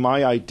establishing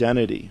my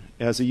identity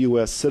as a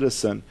U.S.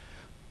 citizen,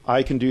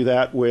 I can do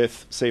that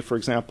with, say, for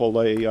example,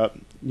 a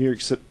New York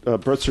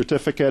birth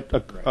certificate,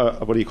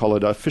 what do you call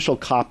it, official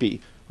copy,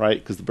 right,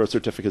 because the birth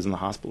certificate is in the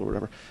hospital or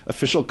whatever,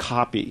 official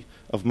copy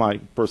of my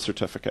birth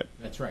certificate.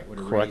 That's right, with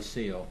a Correct. raised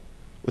seal.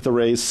 With a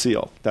raised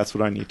seal. That's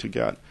what I need to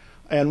get.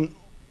 And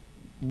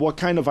what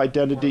kind of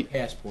identity? Or a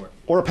passport.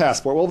 Or a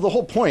passport. Well, the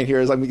whole point here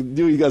is I'm going to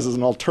do you guys as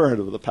an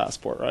alternative of the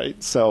passport,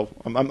 right? So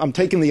I'm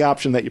taking the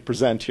option that you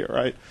present here,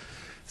 right?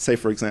 Say,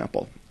 for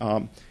example,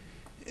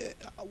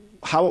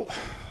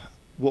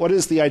 what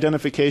is the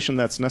identification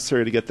that's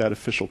necessary to get that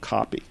official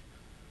copy?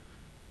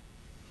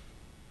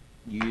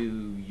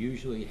 You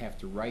usually have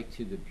to write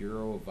to the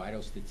Bureau of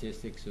Vital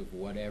Statistics of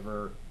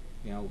whatever,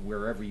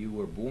 wherever you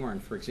were born.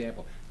 For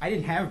example, I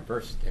didn't have a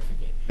birth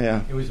certificate.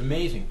 Yeah. It was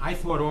amazing. I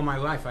thought all my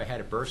life I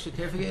had a birth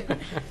certificate,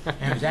 and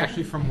it was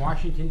actually from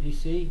Washington,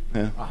 D.C.,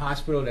 Yeah. a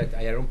hospital that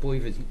I don't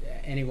believe is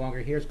any longer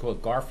here. It's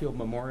called Garfield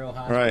Memorial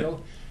Hospital.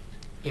 Right.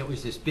 It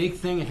was this big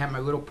thing. It had my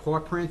little paw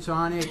prints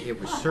on it. It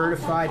was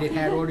certified. It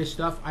had all this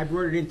stuff. I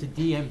brought it into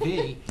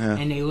DMV, Yeah.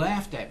 and they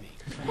laughed at me.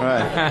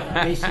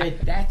 Right. They said,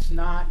 that's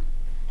not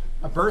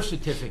a birth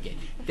certificate.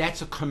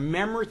 That's a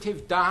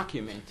commemorative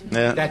document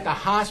Yeah. that the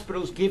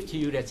hospitals give to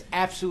you that's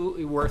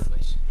absolutely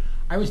worthless.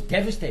 I was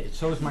devastated.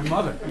 So was my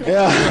mother.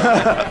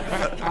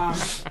 Yeah.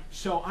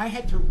 So I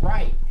had to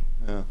write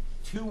Yeah.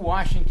 to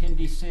Washington,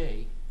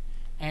 D.C.,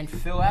 and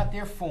fill out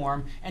their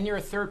form. And there are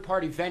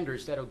third-party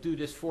vendors that'll do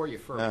this for you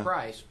for a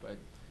price, but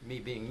me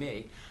being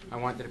me, I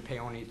wanted to pay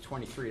only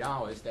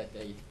 $23 that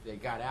they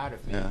got out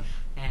of me. Yeah.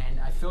 And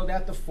I filled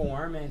out the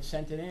form and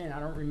sent it in.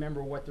 I don't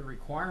remember what the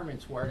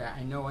requirements were.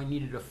 I know I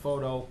needed a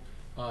photo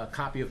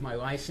copy of my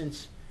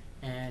license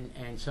and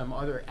some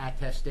other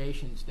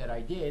attestations that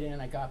I did,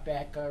 and I got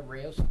back a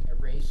raised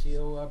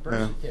seal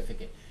birth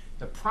certificate.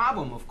 The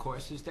problem, of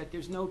course, is that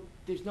there's no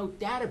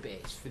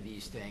database for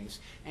these things,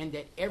 and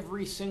that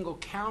every single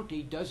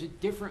county does it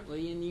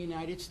differently in the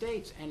United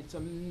States, and it's a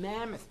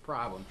mammoth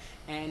problem.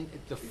 And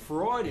the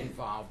fraud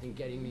involved in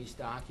getting these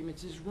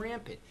documents is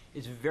rampant.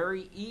 It's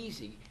very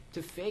easy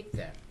to fake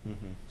them.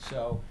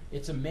 So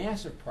it's a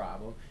massive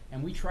problem,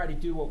 and we try to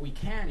do what we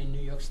can in New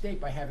York State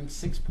by having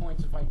 6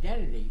 points of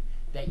identity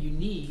that you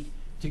need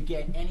to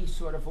get any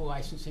sort of a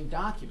licensing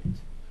document.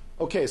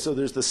 Okay, so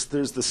there's the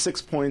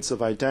 6 points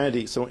of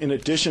identity. So in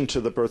addition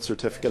to the birth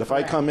certificate, if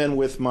I come in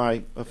with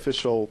my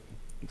official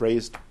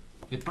raised...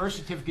 The birth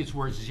certificate's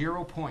worth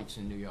 0 points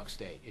in New York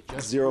State. It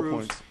just 0 proves,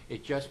 points.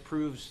 It just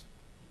proves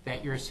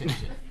that you're a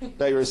citizen.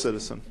 That you're a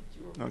citizen.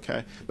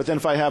 Okay. But then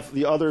if I have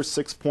the other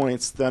 6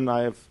 points, then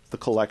I have the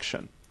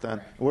collection. Then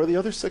Correct. what are the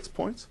other 6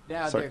 points?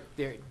 Now, Sorry.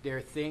 there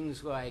are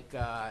things like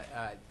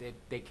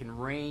they can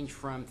range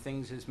from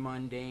things as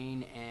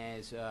mundane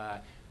as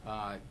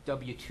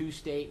W-2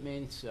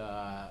 statements,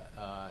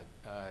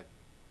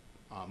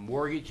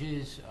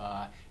 mortgages,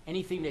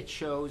 anything that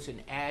shows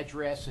an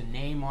address, a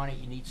name on it.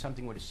 You need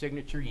something with a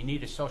signature. You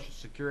need a Social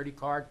Security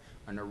card,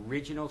 an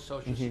original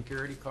Social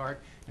Security card.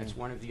 That's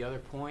one of the other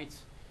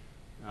points.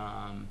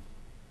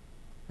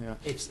 Yeah.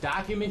 It's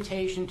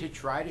documentation to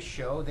try to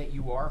show that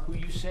you are who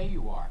you say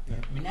you are. Yeah.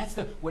 I mean,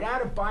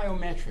 without a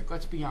biometric,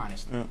 let's be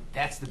honest, Yeah.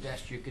 that's the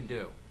best you can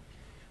do.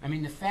 I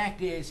mean, the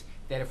fact is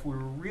that if we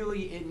were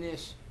really in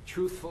this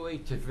truthfully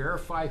to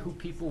verify who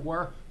people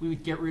were, we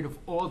would get rid of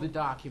all the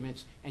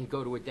documents and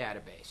go to a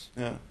database.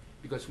 Yeah.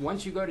 Because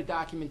once you go to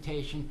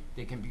documentation,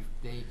 they can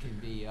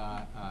be.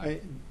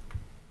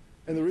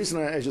 And the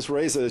reason I just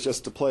raise it is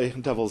just to play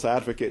devil's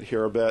advocate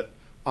here a bit.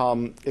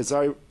 As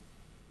I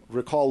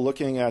recall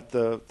looking at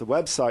the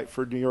website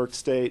for New York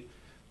State,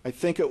 I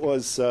think it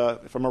was,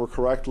 if I remember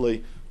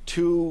correctly,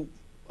 2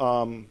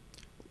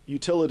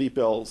 utility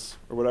bills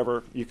or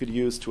whatever you could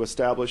use to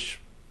establish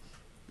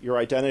your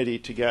identity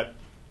to get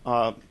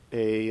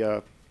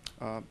a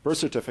birth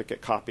certificate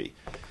copy.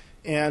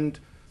 And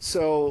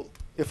so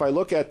if I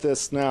look at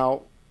this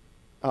now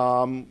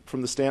from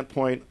the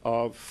standpoint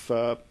of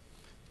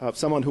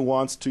someone who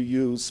wants to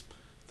use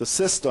the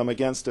system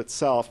against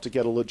itself to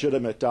get a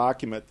legitimate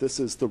document, this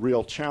is the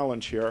real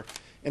challenge here.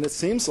 And it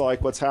seems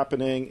like what's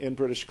happening in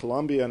British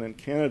Columbia and in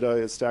Canada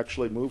is to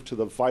actually move to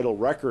the vital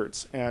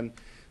records and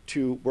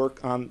to work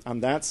on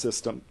that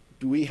system.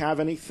 Do we have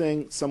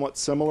anything somewhat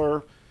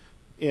similar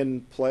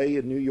in play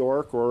in New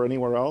York or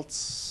anywhere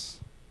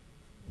else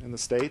in the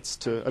States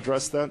to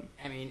address that?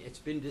 I mean, it's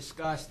been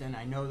discussed, and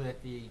I know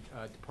that the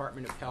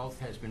Department of Health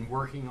has been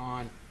working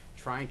on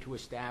trying to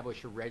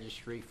establish a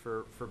registry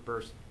for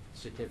birth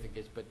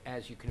certificates, but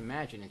as you can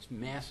imagine, it's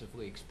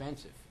massively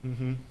expensive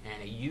and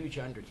a huge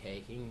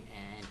undertaking.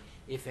 And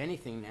if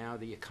anything, now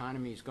the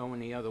economy is going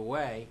the other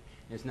way.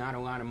 There's not a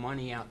lot of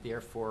money out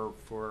there for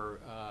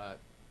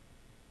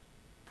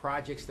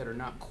projects that are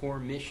not core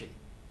mission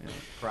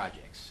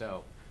projects.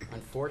 So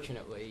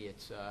unfortunately,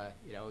 it's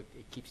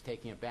it keeps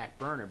taking a back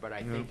burner, but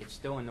I think it's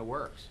still in the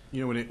works.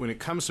 You know, when it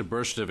comes to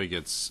birth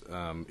certificates,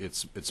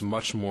 it's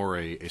much more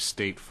a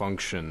state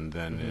function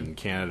than in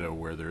Canada,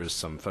 where there is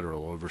some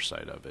federal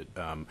oversight of it.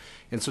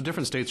 And so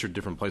different states are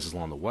different places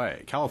along the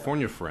way.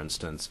 California, for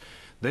instance,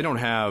 they don't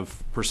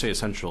have, per se, a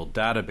central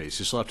database.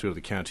 You still have to go to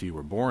the county you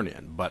were born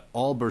in. But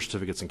all birth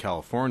certificates in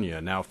California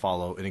now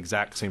follow an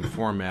exact same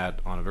format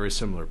on a very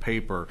similar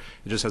paper.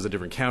 It just has a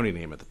different county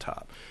name at the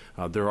top.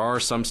 There are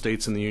some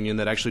states in the Union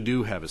that actually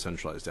do have a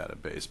centralized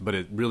database, but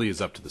it really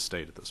is up to the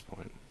state at this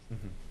point.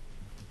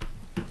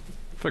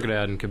 If I could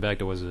add, in Quebec,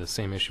 there was the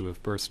same issue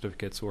with birth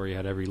certificates, where you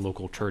had every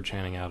local church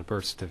handing out a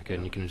birth certificate,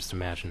 and you can just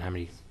imagine how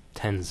many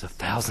tens of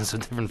thousands of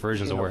different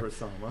versions there were.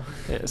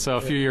 So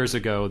a few years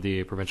ago,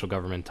 the provincial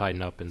government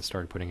tightened up and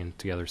started putting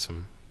together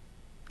some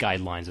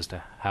guidelines as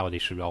to how they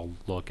should all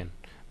look and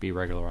be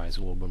regularized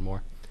a little bit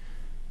more.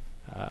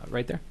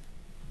 Right there.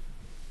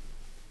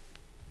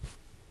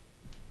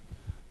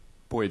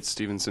 Boyd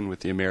Stevenson with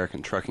the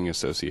American Trucking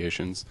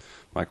Associations.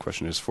 My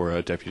question is for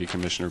Deputy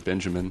Commissioner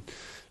Benjamin.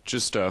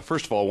 Just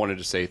first of all, I wanted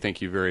to say thank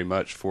you very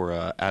much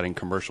for adding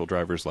commercial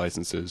driver's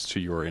licenses to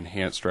your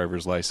enhanced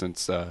driver's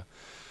license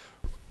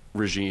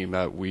regime.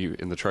 We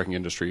in the trucking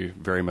industry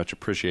very much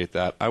appreciate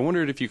that. I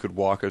wondered if you could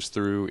walk us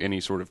through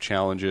any sort of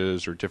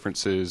challenges or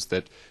differences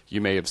that you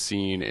may have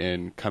seen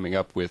in coming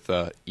up with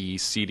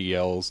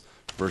e-CDLs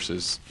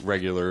versus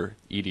regular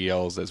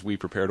EDLs as we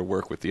prepare to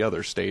work with the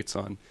other states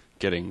on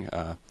getting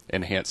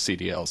enhanced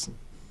CDLs.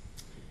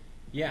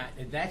 Yeah,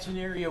 that's an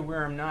area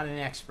where I'm not an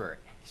expert.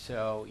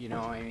 So,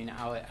 I mean,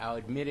 I'll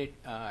admit it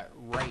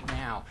right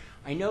now.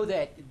 I know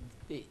that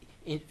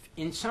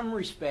in some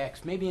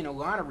respects, maybe in a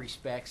lot of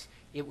respects,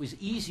 it was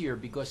easier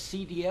because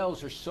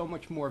CDLs are so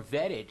much more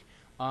vetted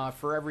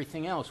for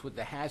everything else with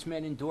the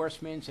hazmat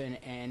endorsements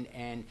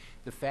and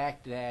the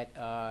fact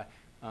that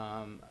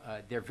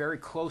they're very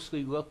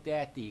closely looked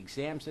at, the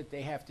exams that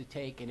they have to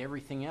take and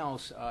everything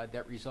else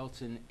that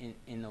results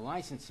in the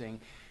licensing.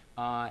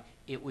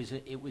 It was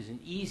an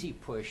easy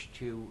push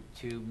to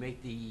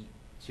make the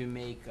to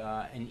make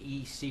an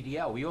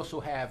e-CDL. We also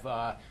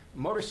have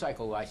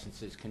motorcycle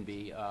licenses can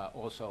be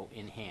also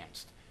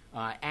enhanced,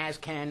 as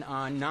can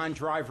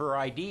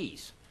non-driver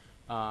IDs.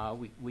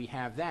 We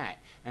have that.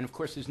 And of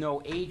course, there's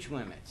no age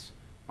limits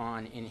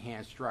on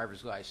enhanced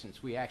driver's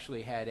license. We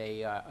actually had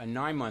a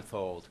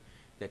 9-month-old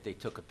that they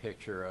took a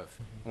picture of.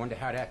 I wonder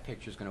how that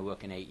picture is going to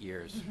look in 8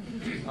 years.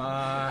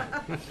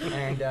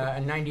 And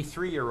a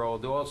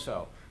 93-year-old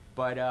also.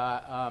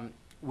 But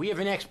we have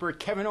an expert.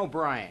 Kevin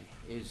O'Brien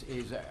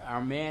is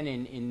our man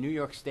in New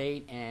York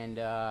State, and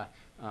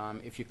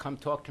if you come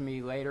talk to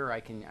me later,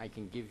 I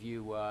can give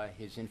you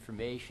his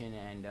information,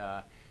 and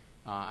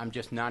I'm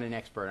just not an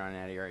expert on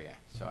that area,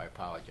 so I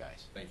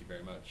apologize. Thank you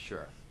very much.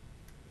 Sure.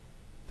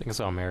 I think I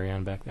saw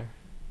Marianne back there.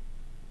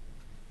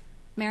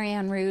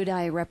 Marianne Rood,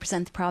 I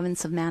represent the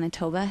province of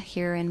Manitoba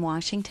here in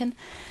Washington.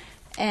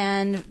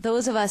 And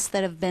those of us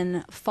that have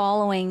been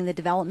following the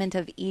development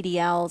of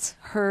EDLs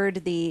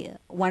heard the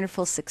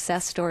wonderful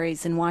success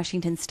stories in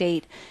Washington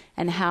State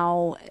and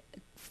how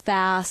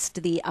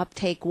fast the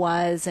uptake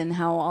was and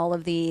how all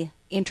of the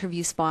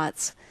interview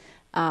spots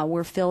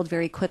were filled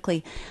very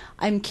quickly.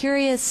 I'm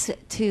curious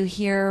to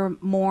hear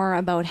more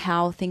about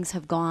how things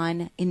have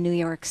gone in New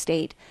York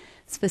State,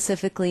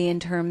 specifically in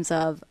terms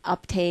of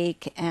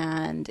uptake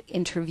and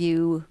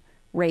interview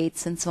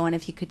rates and so on,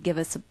 if you could give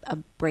us a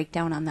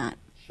breakdown on that.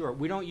 Sure.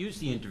 We don't use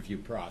the interview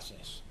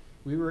process.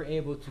 We were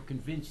able to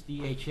convince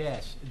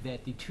DHS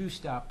that the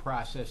two-stop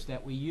process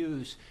that we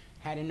use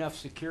had enough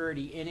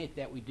security in it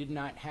that we did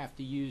not have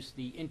to use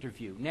the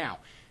interview. Now,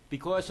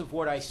 because of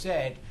what I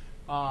said,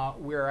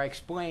 where I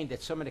explained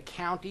that some of the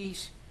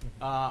counties,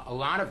 a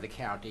lot of the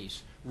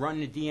counties,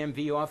 run the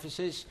DMV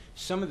offices.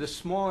 Some of the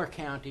smaller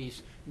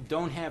counties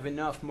don't have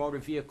enough motor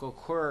vehicle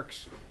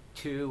clerks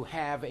to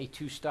have a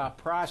two-stop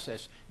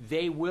process.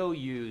 They will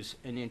use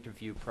an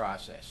interview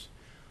process.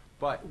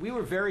 But we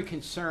were very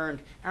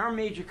concerned. Our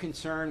major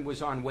concern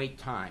was on wait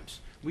times.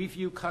 We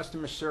view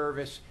customer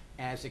service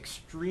as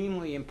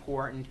extremely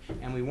important,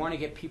 and we want to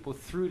get people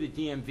through the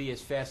DMV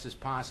as fast as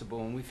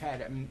possible. And we've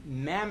had a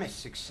mammoth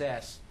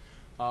success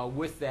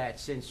with that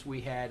since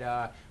we had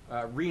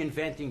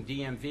reinventing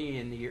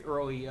DMV in the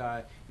early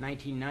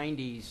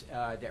 1990s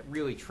that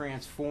really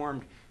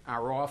transformed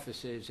our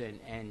offices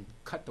and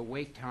cut the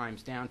wait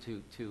times down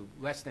to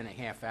less than a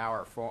half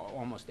hour for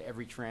almost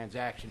every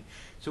transaction.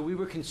 So we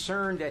were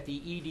concerned that the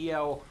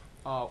EDL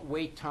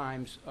wait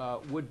times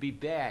would be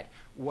bad.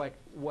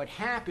 What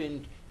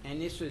happened, and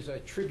this is a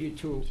tribute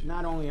to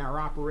not only our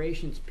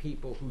operations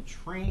people who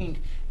trained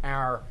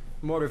our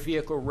motor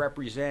vehicle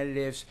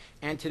representatives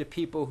and to the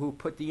people who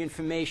put the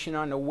information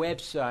on the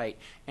website,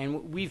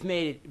 and we've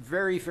made it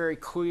very, very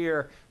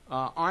clear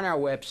on our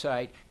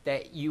website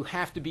that you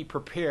have to be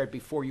prepared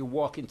before you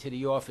walk into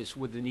the office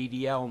with an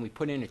EDL, and we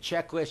put in a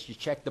checklist. You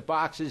check the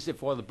boxes.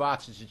 If all the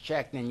boxes are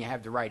checked, then you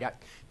have the right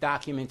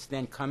documents,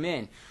 then come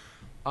in.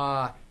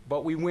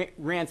 But we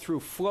ran through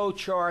flow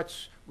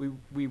charts.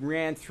 We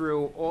ran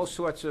through all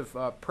sorts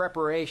of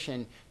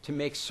preparation to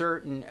make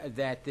certain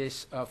that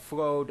this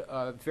flowed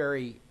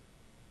very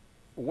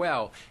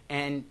well.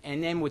 And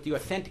then with the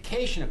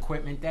authentication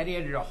equipment, that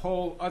added a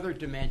whole other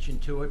dimension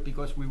to it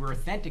because we were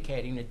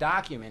authenticating the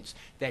documents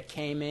that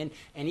came in,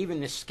 and even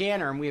the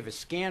scanner, and we have a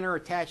scanner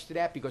attached to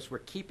that because we're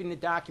keeping the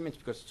documents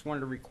because it's one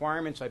of the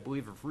requirements, I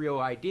believe, of Real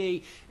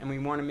ID, and we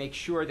want to make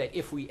sure that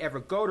if we ever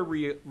go to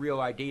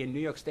Real ID, and New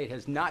York State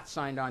has not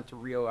signed on to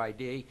Real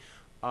ID,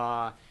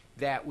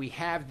 that we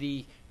have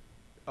the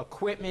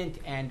equipment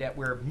and that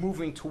we're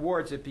moving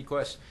towards it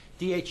because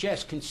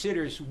DHS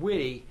considers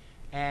WHTI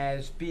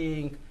as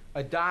being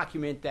a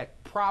document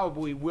that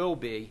probably will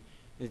be,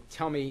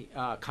 tell me,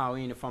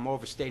 Colleen, if I'm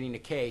overstating the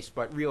case,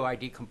 but Real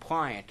ID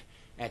compliant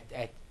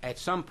at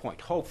some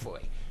point,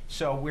 hopefully.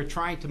 So we're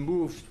trying to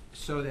move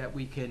so that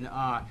we can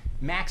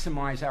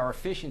maximize our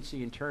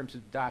efficiency in terms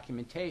of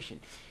documentation.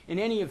 In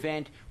any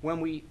event,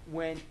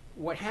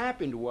 what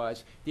happened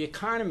was the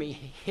economy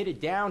hit a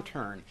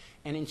downturn,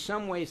 and in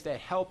some ways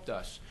that helped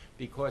us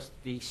because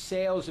the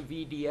sales of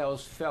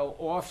EDLs fell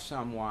off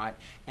somewhat,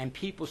 and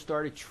people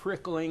started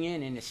trickling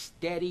in a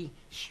steady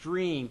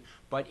stream,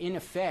 but in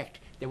effect,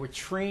 they were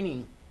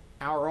training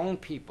our own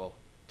people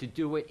to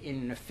do it in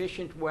an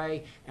efficient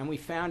way, and we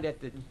found that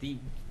the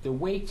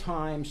wait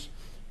times,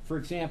 for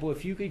example,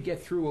 if you could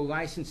get through a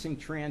licensing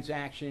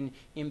transaction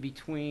in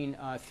between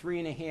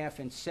 3.5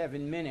 and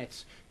 7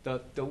 minutes,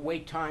 the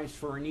wait times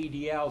for an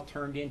EDL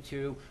turned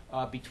into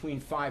between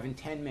 5 and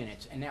 10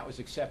 minutes, and that was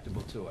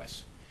acceptable to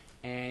us.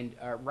 And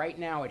right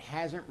now, it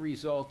hasn't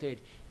resulted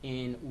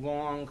in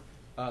long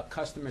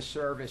customer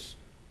service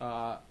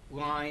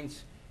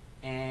lines,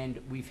 and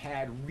we've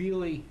had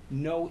really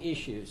no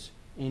issues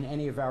in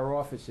any of our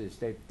offices.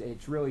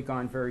 It's really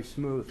gone very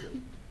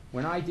smoothly.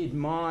 When I did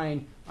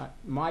mine,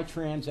 my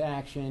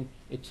transaction,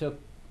 it took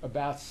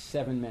about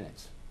 7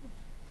 minutes.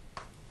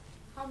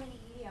 How many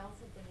EDLs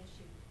have been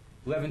issued?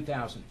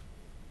 11,000.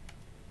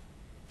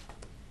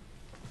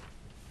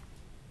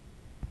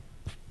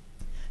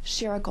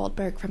 Shira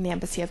Goldberg from the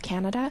Embassy of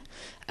Canada.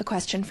 A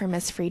question for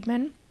Ms.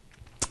 Friedman.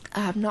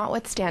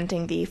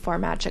 Notwithstanding the 4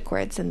 magic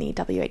words in the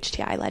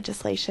WHTI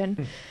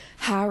legislation,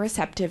 how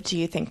receptive do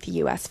you think the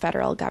U.S.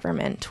 federal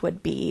government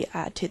would be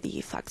to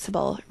the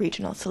flexible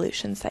regional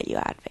solutions that you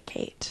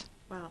advocate?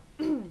 Well,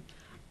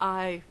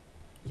 I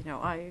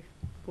am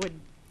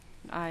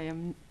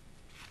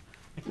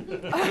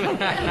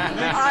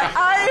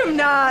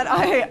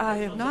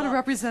not a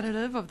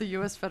representative of the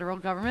U.S. federal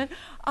government.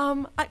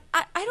 I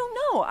don't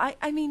know.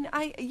 I mean,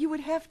 you would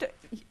have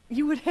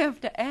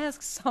to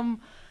ask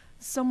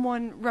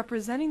someone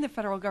representing the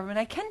federal government.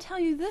 I can tell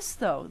you this,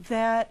 though,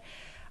 that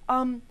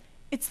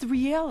it's the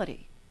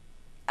reality.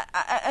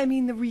 I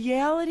mean, the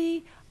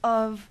reality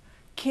of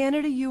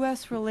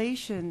Canada-U.S.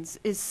 relations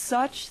is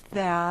such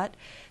that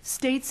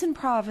states and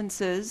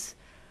provinces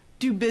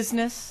do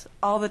business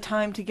all the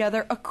time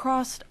together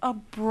across a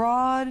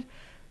broad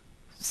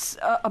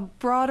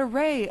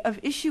array of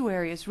issue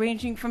areas,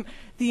 ranging from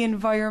the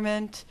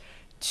environment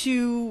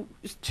to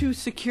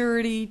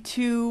security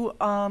to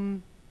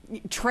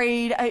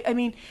trade. I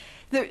mean,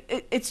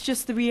 it's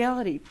just the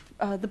reality.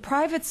 The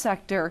private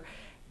sector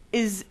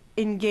is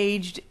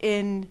engaged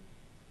in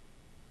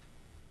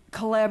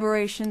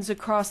collaborations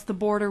across the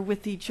border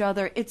with each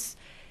other. It's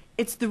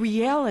the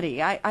reality.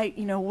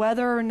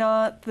 Whether or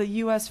not the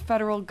U.S.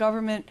 federal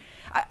government,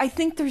 I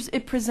think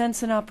it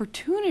presents an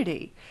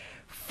opportunity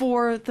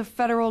for the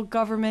federal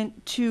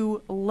government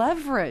to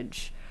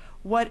leverage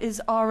what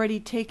is already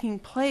taking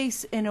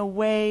place in a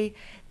way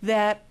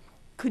that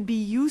could be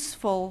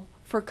useful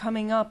for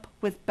coming up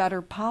with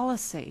better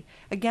policy.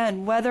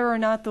 Again, whether or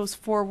not those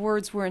 4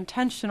 words were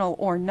intentional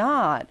or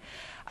not,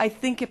 I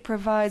think it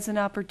provides an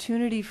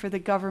opportunity for the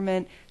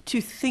government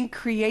to think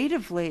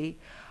creatively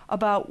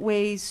about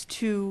ways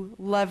to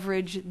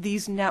leverage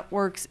these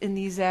networks and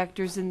these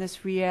actors in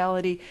this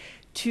reality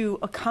to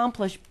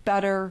accomplish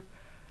better,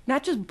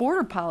 not just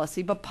border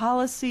policy, but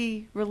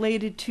policy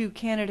related to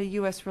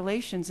Canada-U.S.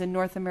 relations and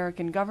North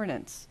American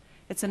governance.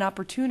 It's an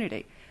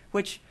opportunity,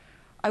 which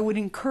I would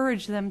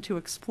encourage them to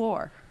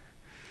explore.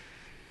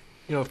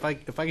 You know, if I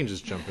can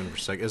just jump in for a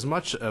sec, as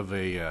much of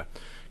a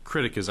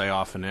critic as I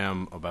often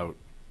am about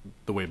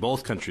the way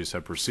both countries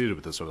have proceeded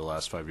with this over the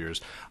last 5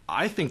 years,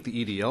 I think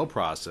the EDL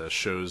process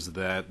shows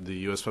that the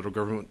U.S. federal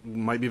government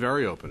might be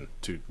very open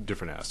to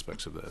different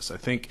aspects of this. I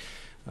think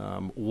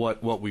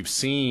what we've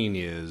seen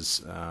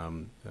is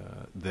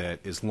that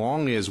as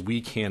long as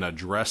we can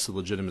address the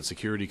legitimate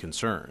security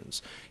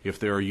concerns, if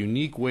there are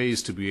unique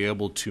ways to be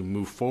able to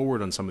move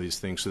forward on some of these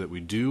things so that we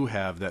do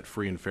have that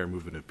free and fair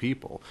movement of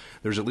people,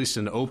 there's at least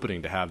an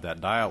opening to have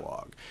that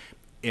dialogue.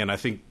 And I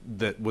think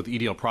that what the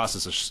EDL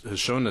process has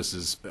shown us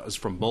is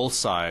from both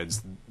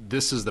sides,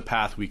 this is the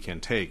path we can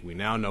take. We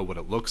now know what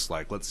it looks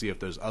like. Let's see if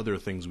there's other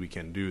things we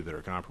can do that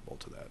are comparable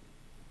to that.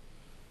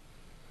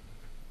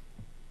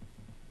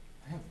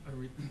 I have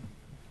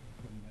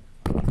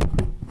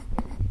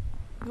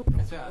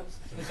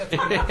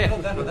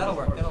a that'll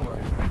work.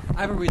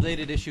 I have a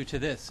related issue to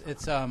this.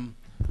 It's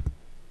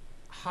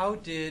how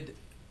did,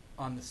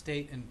 on the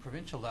state and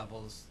provincial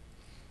levels,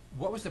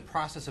 what was the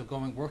process of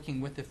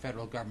working with the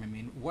federal government? I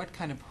mean, what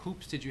kind of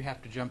hoops did you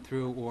have to jump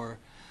through, or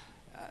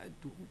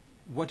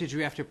what did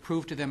you have to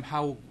prove to them?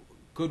 How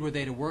good were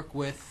they to work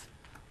with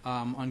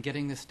on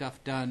getting this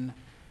stuff done?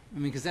 I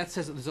mean, because that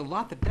says that there's a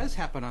lot that does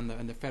happen on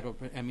the federal,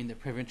 the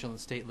provincial and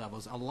state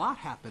levels. A lot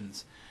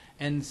happens,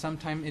 and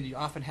sometimes it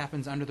often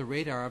happens under the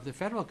radar of the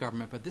federal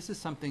government. But this is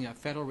something, a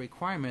federal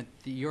requirement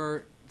that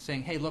you're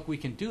saying, hey, look, we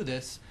can do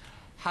this.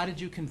 How did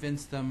you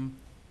convince them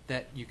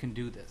that you can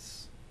do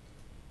this?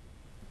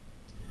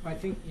 I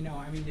think,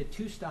 the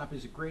two-stop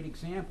is a great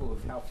example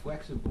of how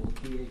flexible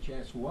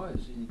DHS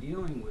was in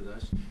dealing with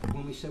us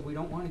when we said we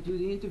don't want to do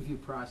the interview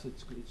process.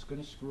 It's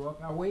going to screw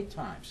up our wait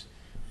times.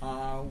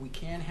 We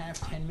can't have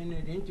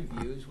 10-minute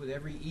interviews with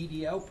every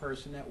EDL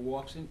person that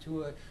walks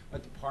into a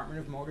Department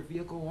of Motor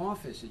Vehicle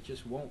office. It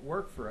just won't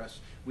work for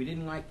us. We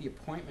didn't like the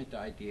appointment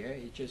idea.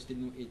 It just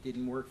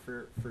didn't work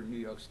for New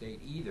York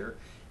State either.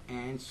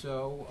 And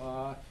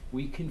so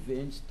we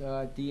convinced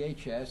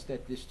DHS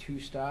that this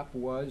two-stop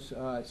was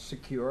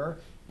secure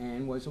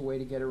and was a way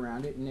to get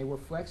around it, and they were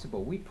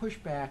flexible. We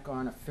pushed back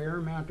on a fair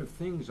amount of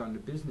things on the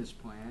business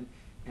plan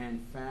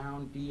and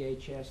found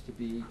DHS to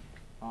be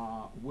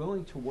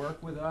willing to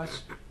work with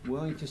us,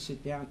 willing to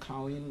sit down.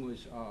 Colleen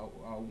was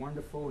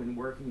wonderful in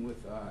working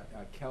with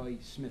Kelly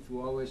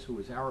Smith-Lois, who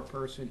was our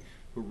person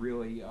who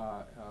really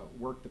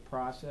worked the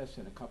process,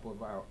 and a couple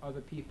of our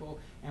other people,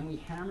 and we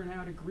hammered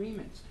out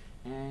agreements.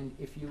 And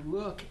if you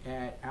look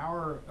at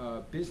our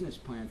business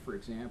plan, for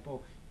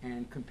example,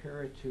 and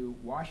compare it to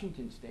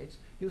Washington State's,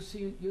 you'll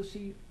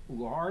see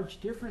large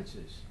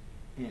differences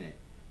in it,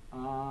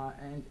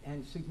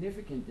 and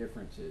significant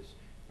differences.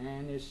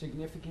 And there's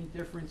significant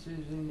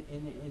differences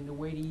in the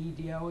way the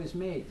EDL is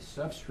made, the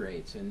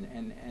substrates,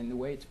 and the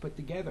way it's put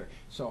together.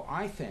 So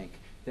I think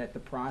that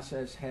the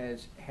process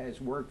has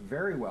worked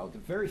very well. The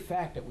very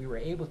fact that we were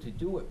able to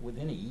do it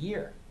within a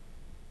year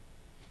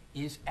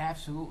is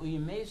absolutely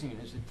amazing,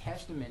 and is a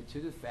testament to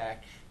the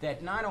fact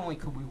that not only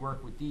could we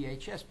work with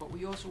DHS, but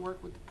we also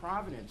worked with the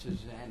Providences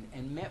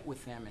and met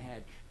with them and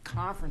had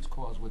conference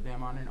calls with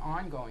them on an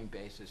ongoing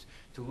basis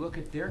to look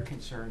at their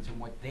concerns and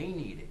what they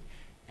needed.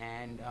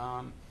 And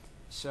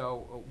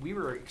so we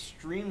were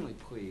extremely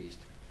pleased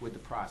with the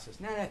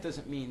process. Now that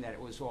doesn't mean that it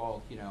was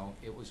all,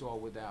 it was all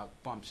without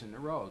bumps in the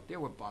road.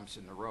 There were bumps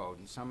in the road,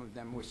 and some of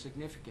them were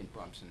significant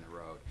bumps in the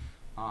road.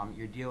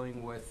 You're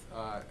dealing with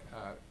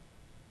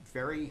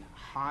very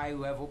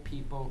high-level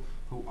people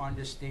who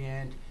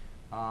understand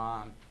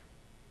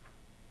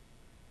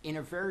in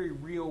a very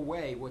real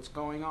way what's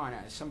going on.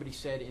 As somebody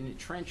said, in the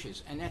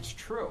trenches, and that's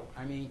true.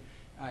 I mean,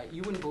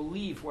 you wouldn't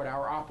believe what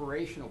our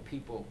operational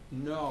people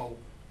know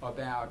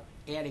about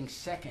adding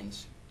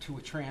seconds to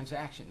a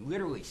transaction,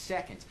 literally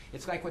seconds.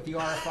 It's like what the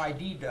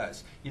RFID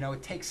does.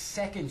 It takes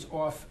seconds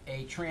off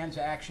a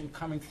transaction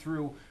coming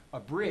through a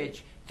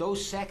bridge.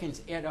 Those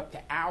seconds add up to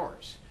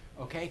hours.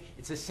 Okay?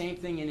 It's the same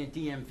thing in a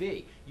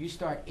DMV. You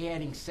start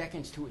adding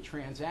seconds to a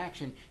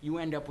transaction, you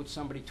end up with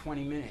somebody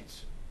 20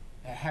 minutes,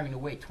 having to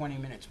wait 20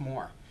 minutes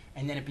more,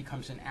 and then it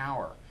becomes an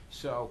hour.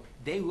 So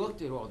they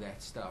looked at all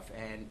that stuff,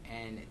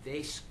 and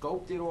they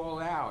scoped it all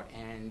out,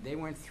 and they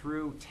went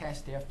through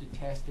test after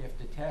test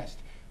after test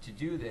to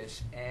do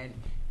this, and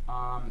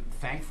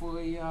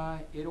thankfully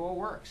it all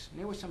works. And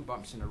there were some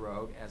bumps in the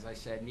road, as I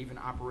said, and even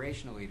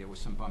operationally there were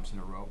some bumps in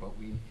the road, but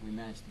we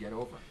managed to get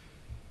over them.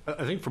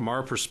 I think from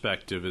our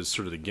perspective as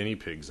sort of the guinea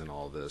pigs in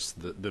all this,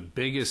 the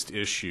biggest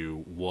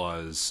issue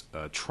was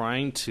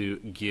trying to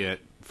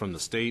get from the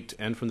state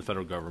and from the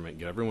federal government,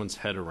 get everyone's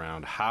head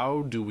around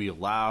how do we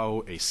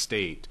allow a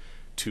state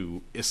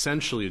to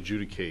essentially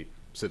adjudicate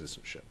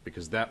citizenship,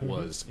 because that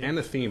was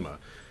anathema.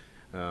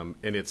 And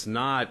it's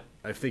not,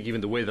 I think even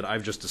the way that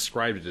I've just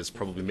described it is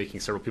probably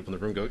making several people in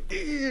the room go,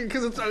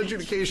 because it's not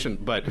adjudication.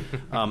 But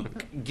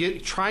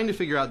trying to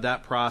figure out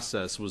that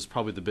process was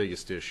probably the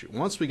biggest issue.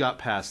 Once we got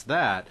past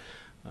that,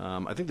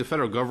 I think the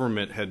federal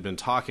government had been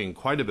talking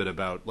quite a bit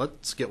about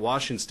let's get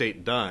Washington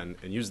State done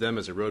and use them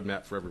as a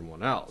roadmap for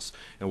everyone else.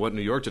 And what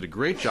New York did a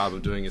great job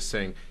of doing is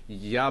saying,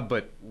 yeah,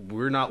 but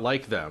we're not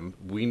like them.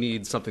 We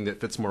need something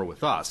that fits more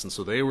with us. And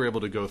so they were able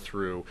to go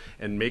through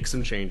and make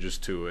some changes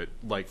to it,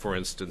 like, for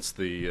instance,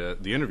 the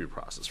interview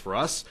process. For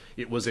us,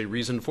 it was a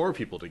reason for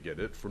people to get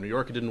it. For New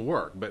York, it didn't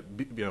work. But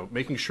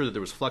making sure that there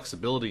was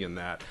flexibility in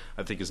that,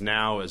 I think, is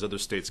now, as other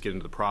states get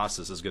into the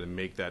process, is going to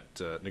make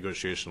that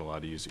negotiation a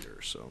lot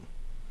easier. So.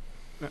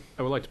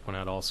 I would like to point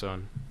out also,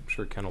 and I'm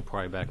sure Ken will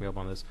probably back me up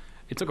on this,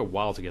 it took a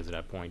while to get to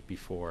that point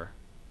before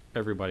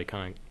everybody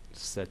kind of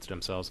said to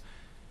themselves,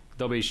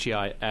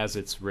 WHTI, as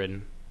it's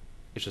written,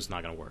 it's just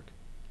not going to work.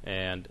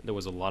 And there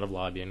was a lot of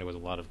lobbying, there was a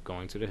lot of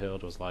going to the Hill,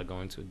 there was a lot of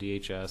going to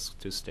DHS,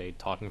 to state,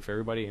 talking for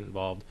everybody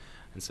involved,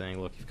 and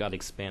saying, look, you've got to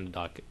expand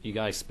you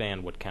got to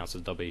expand what counts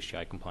as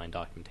WHTI compliant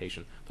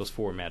documentation, those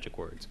 4 magic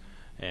words.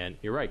 And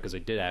you're right, because they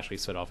did actually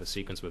set off a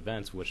sequence of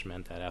events, which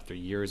meant that after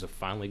years of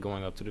finally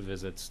going up to the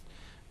visits,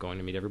 going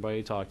to meet everybody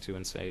you talk to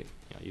and say,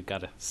 you've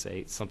got to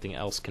say something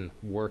else can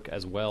work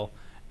as well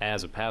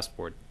as a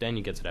passport, then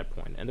you get to that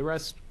point. And the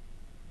rest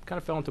kind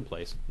of fell into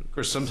place. Of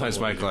course, sometimes,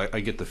 Michael, I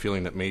get the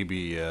feeling that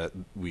maybe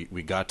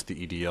we got to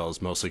the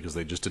EDLs mostly because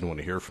they just didn't want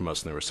to hear from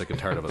us and they were sick and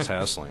tired of us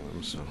hassling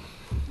them. So.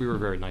 We were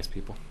very nice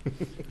people.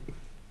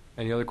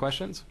 Any other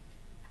questions?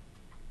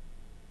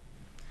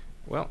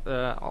 Well,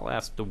 I'll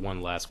ask the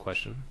one last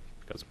question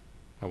because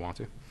I want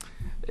to.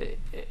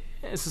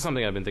 This is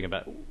something I've been thinking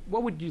about.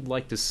 What would you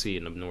like to see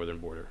in the northern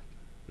border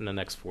in the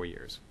next 4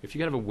 years? If you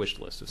could have a wish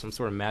list of some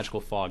sort of magical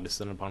fog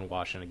descended upon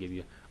Washington and give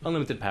you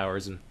unlimited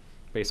powers and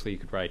basically you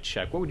could write a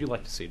check, what would you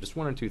like to see? Just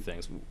 1 or 2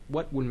 things.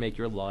 What would make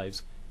your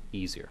lives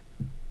easier?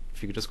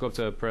 If you could just go up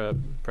to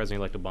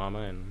President-elect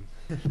Obama and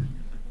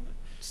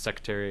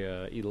Secretary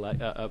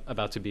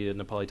about to be a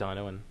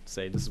Napolitano and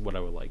say, this is what I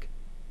would like.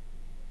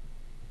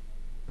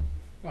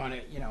 Well,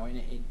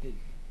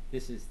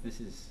 this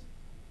is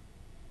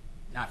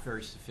not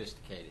very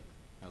sophisticated,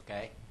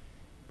 okay?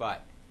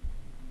 But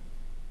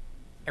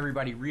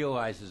everybody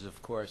realizes,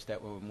 of course,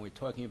 that when we're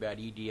talking about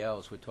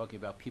EDLs, we're talking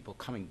about people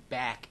coming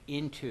back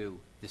into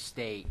the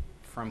state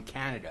from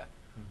Canada.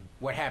 Mm-hmm.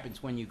 What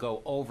happens when you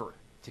go over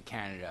to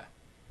Canada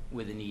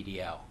with an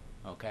EDL,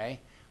 okay?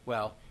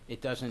 Well,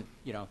 it doesn't,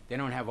 they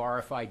don't have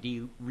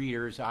RFID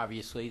readers,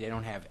 obviously. They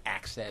don't have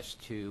access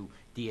to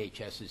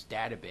DHS's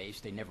database.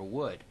 They never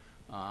would.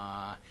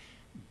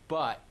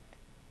 But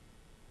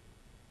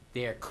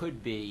there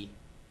could be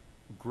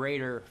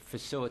greater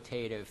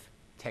facilitative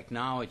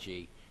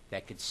technology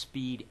that could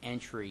speed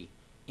entry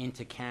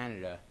into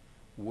Canada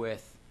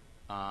with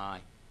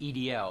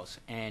EDLs.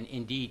 And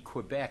indeed,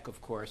 Quebec,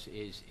 of course,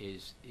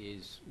 is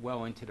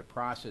well into the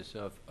process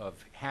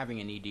of having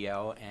an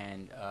EDL.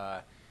 And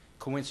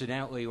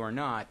coincidentally or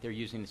not, they're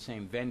using the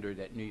same vendor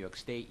that New York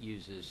State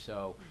uses.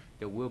 So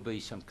there will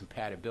be some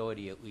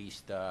compatibility, at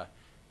least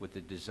with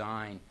the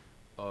design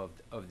of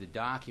the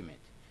document.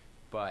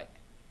 But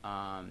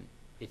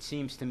it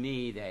seems to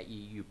me that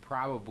you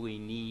probably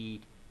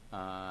need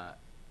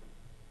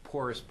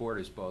porous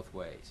borders both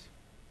ways.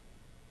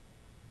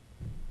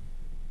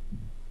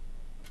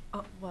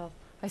 Well,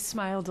 I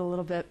smiled a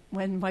little bit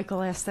when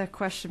Michael asked that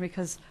question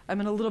because I'm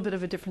in a little bit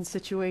of a different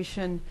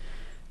situation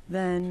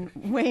than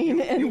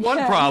Wayne and One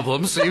Ken.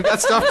 problem, so you've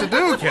got stuff to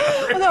do,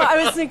 Kathryn. No,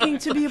 I was thinking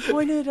to be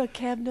appointed a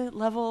cabinet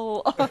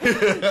level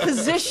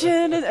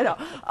position.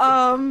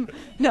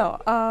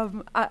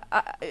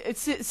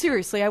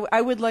 Seriously,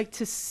 I would like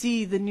to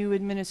see the new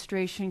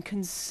administration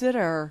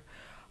consider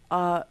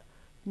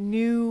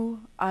new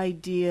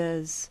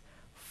ideas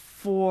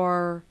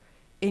for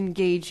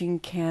engaging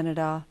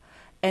Canada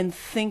and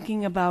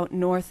thinking about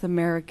North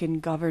American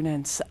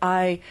governance.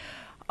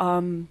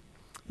 I'm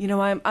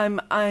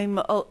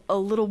a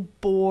little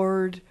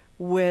bored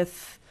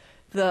with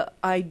the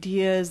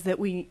ideas that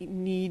we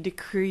need to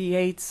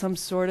create some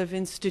sort of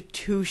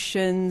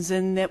institutions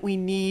and that we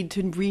need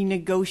to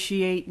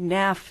renegotiate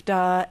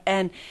NAFTA,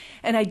 and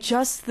I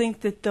just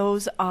think that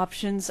those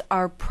options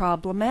are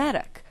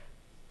problematic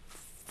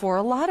for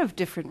a lot of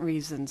different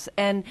reasons,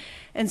 and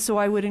so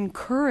I would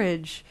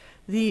encourage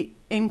the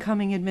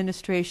incoming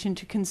administration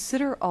to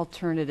consider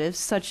alternatives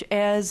such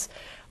as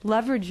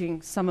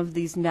leveraging some of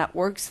these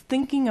networks,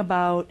 thinking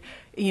about,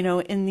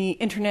 in the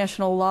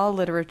international law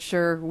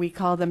literature, we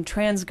call them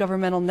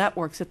transgovernmental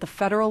networks at the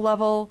federal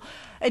level.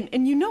 And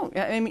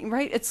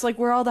right? It's like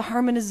where all the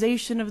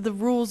harmonization of the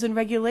rules and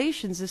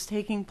regulations is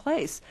taking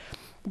place.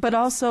 But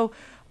also,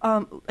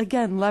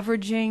 again,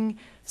 leveraging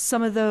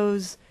some of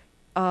those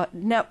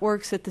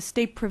networks at the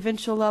state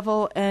provincial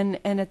level and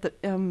at the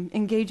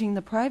engaging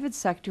the private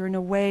sector in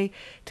a way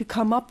to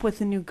come up with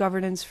a new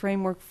governance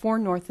framework for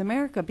North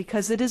America,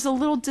 because it is a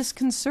little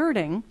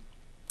disconcerting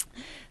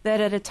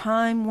that at a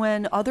time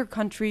when other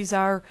countries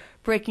are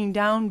breaking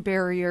down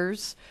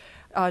barriers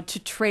to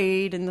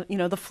trade and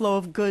the flow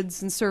of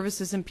goods and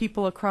services and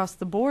people across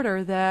the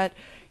border, that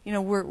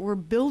we're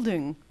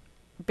building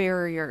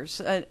barriers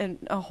in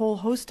a whole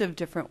host of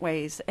different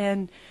ways.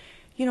 And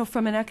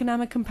from an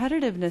economic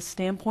competitiveness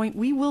standpoint,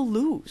 we will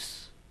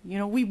lose.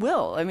 We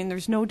will. I mean,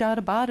 there's no doubt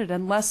about it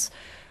unless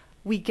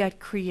we get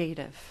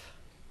creative.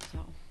 So.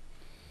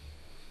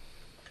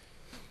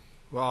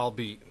 Well, I'll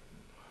be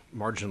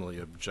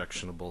marginally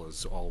objectionable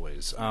as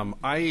always.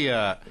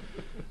 I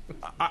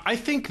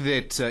think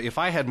that if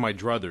I had my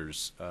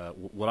druthers,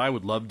 what I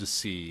would love to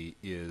see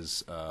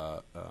is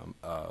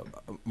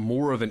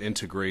more of an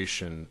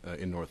integration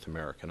in North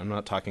America. And I'm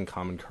not talking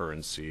common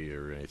currency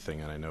or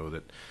anything, and I know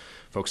that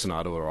folks in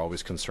Ottawa are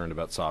always concerned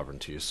about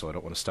sovereignty, so I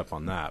don't want to step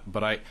on that.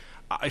 But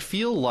I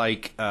feel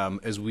like,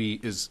 as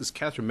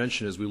Kathryn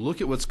mentioned, as we look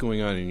at what's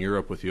going on in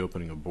Europe with the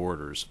opening of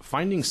borders,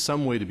 finding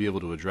some way to be able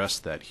to address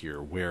that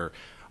here, where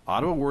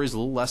Ottawa worries a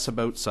little less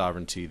about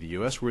sovereignty, the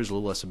U.S. worries a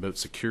little less about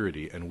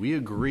security, and we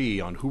agree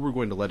on who we're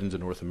going to let into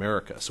North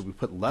America. So we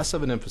put less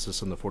of an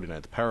emphasis on the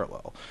 49th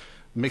parallel.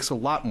 It makes a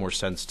lot more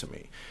sense to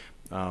me.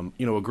 A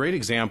great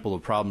example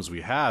of problems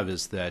we have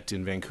is that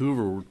in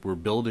Vancouver, we're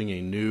building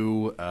a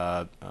new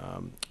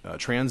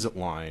transit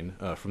line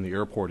from the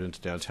airport into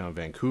downtown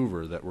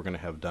Vancouver that we're going to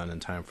have done in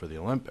time for the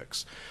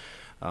Olympics.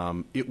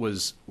 It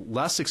was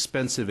less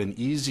expensive and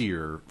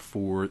easier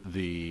for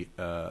the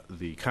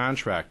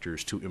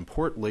contractors to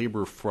import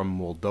labor from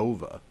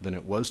Moldova than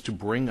it was to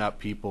bring up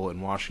people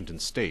in Washington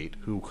State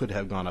who could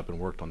have gone up and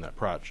worked on that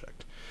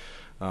project.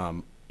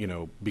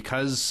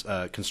 Because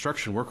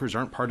construction workers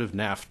aren't part of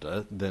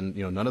NAFTA, then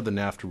none of the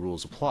NAFTA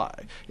rules apply.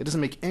 It doesn't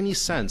make any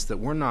sense that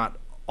we're not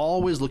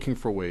always looking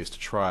for ways to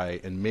try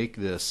and make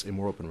this a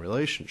more open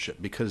relationship,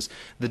 because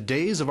the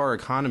days of our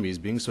economies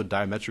being so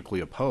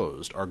diametrically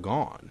opposed are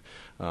gone.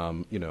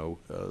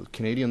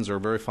 Canadians are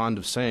very fond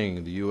of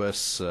saying the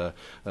U.S.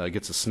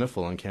 Gets a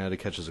sniffle and Canada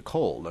catches a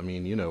cold. I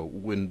mean,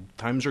 when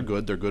times are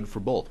good, they're good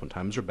for both. When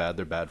times are bad,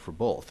 they're bad for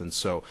both. And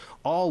so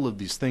all of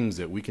these things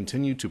that we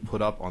continue to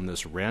put up on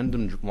this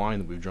random line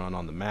that we've drawn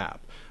on the map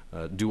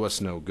do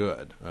us no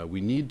good.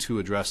 We need to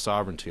address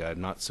sovereignty.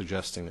 I'm not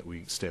suggesting that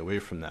we stay away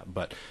from that,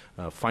 but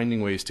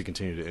finding ways to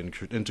continue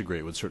to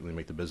integrate would certainly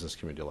make the business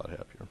community a lot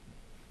happier.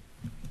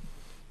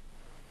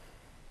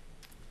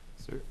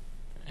 Sir,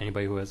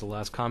 anybody who has a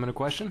last comment or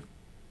question?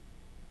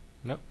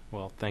 No?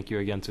 Well, thank you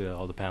again to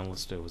all the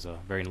panelists. It was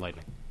very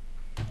enlightening.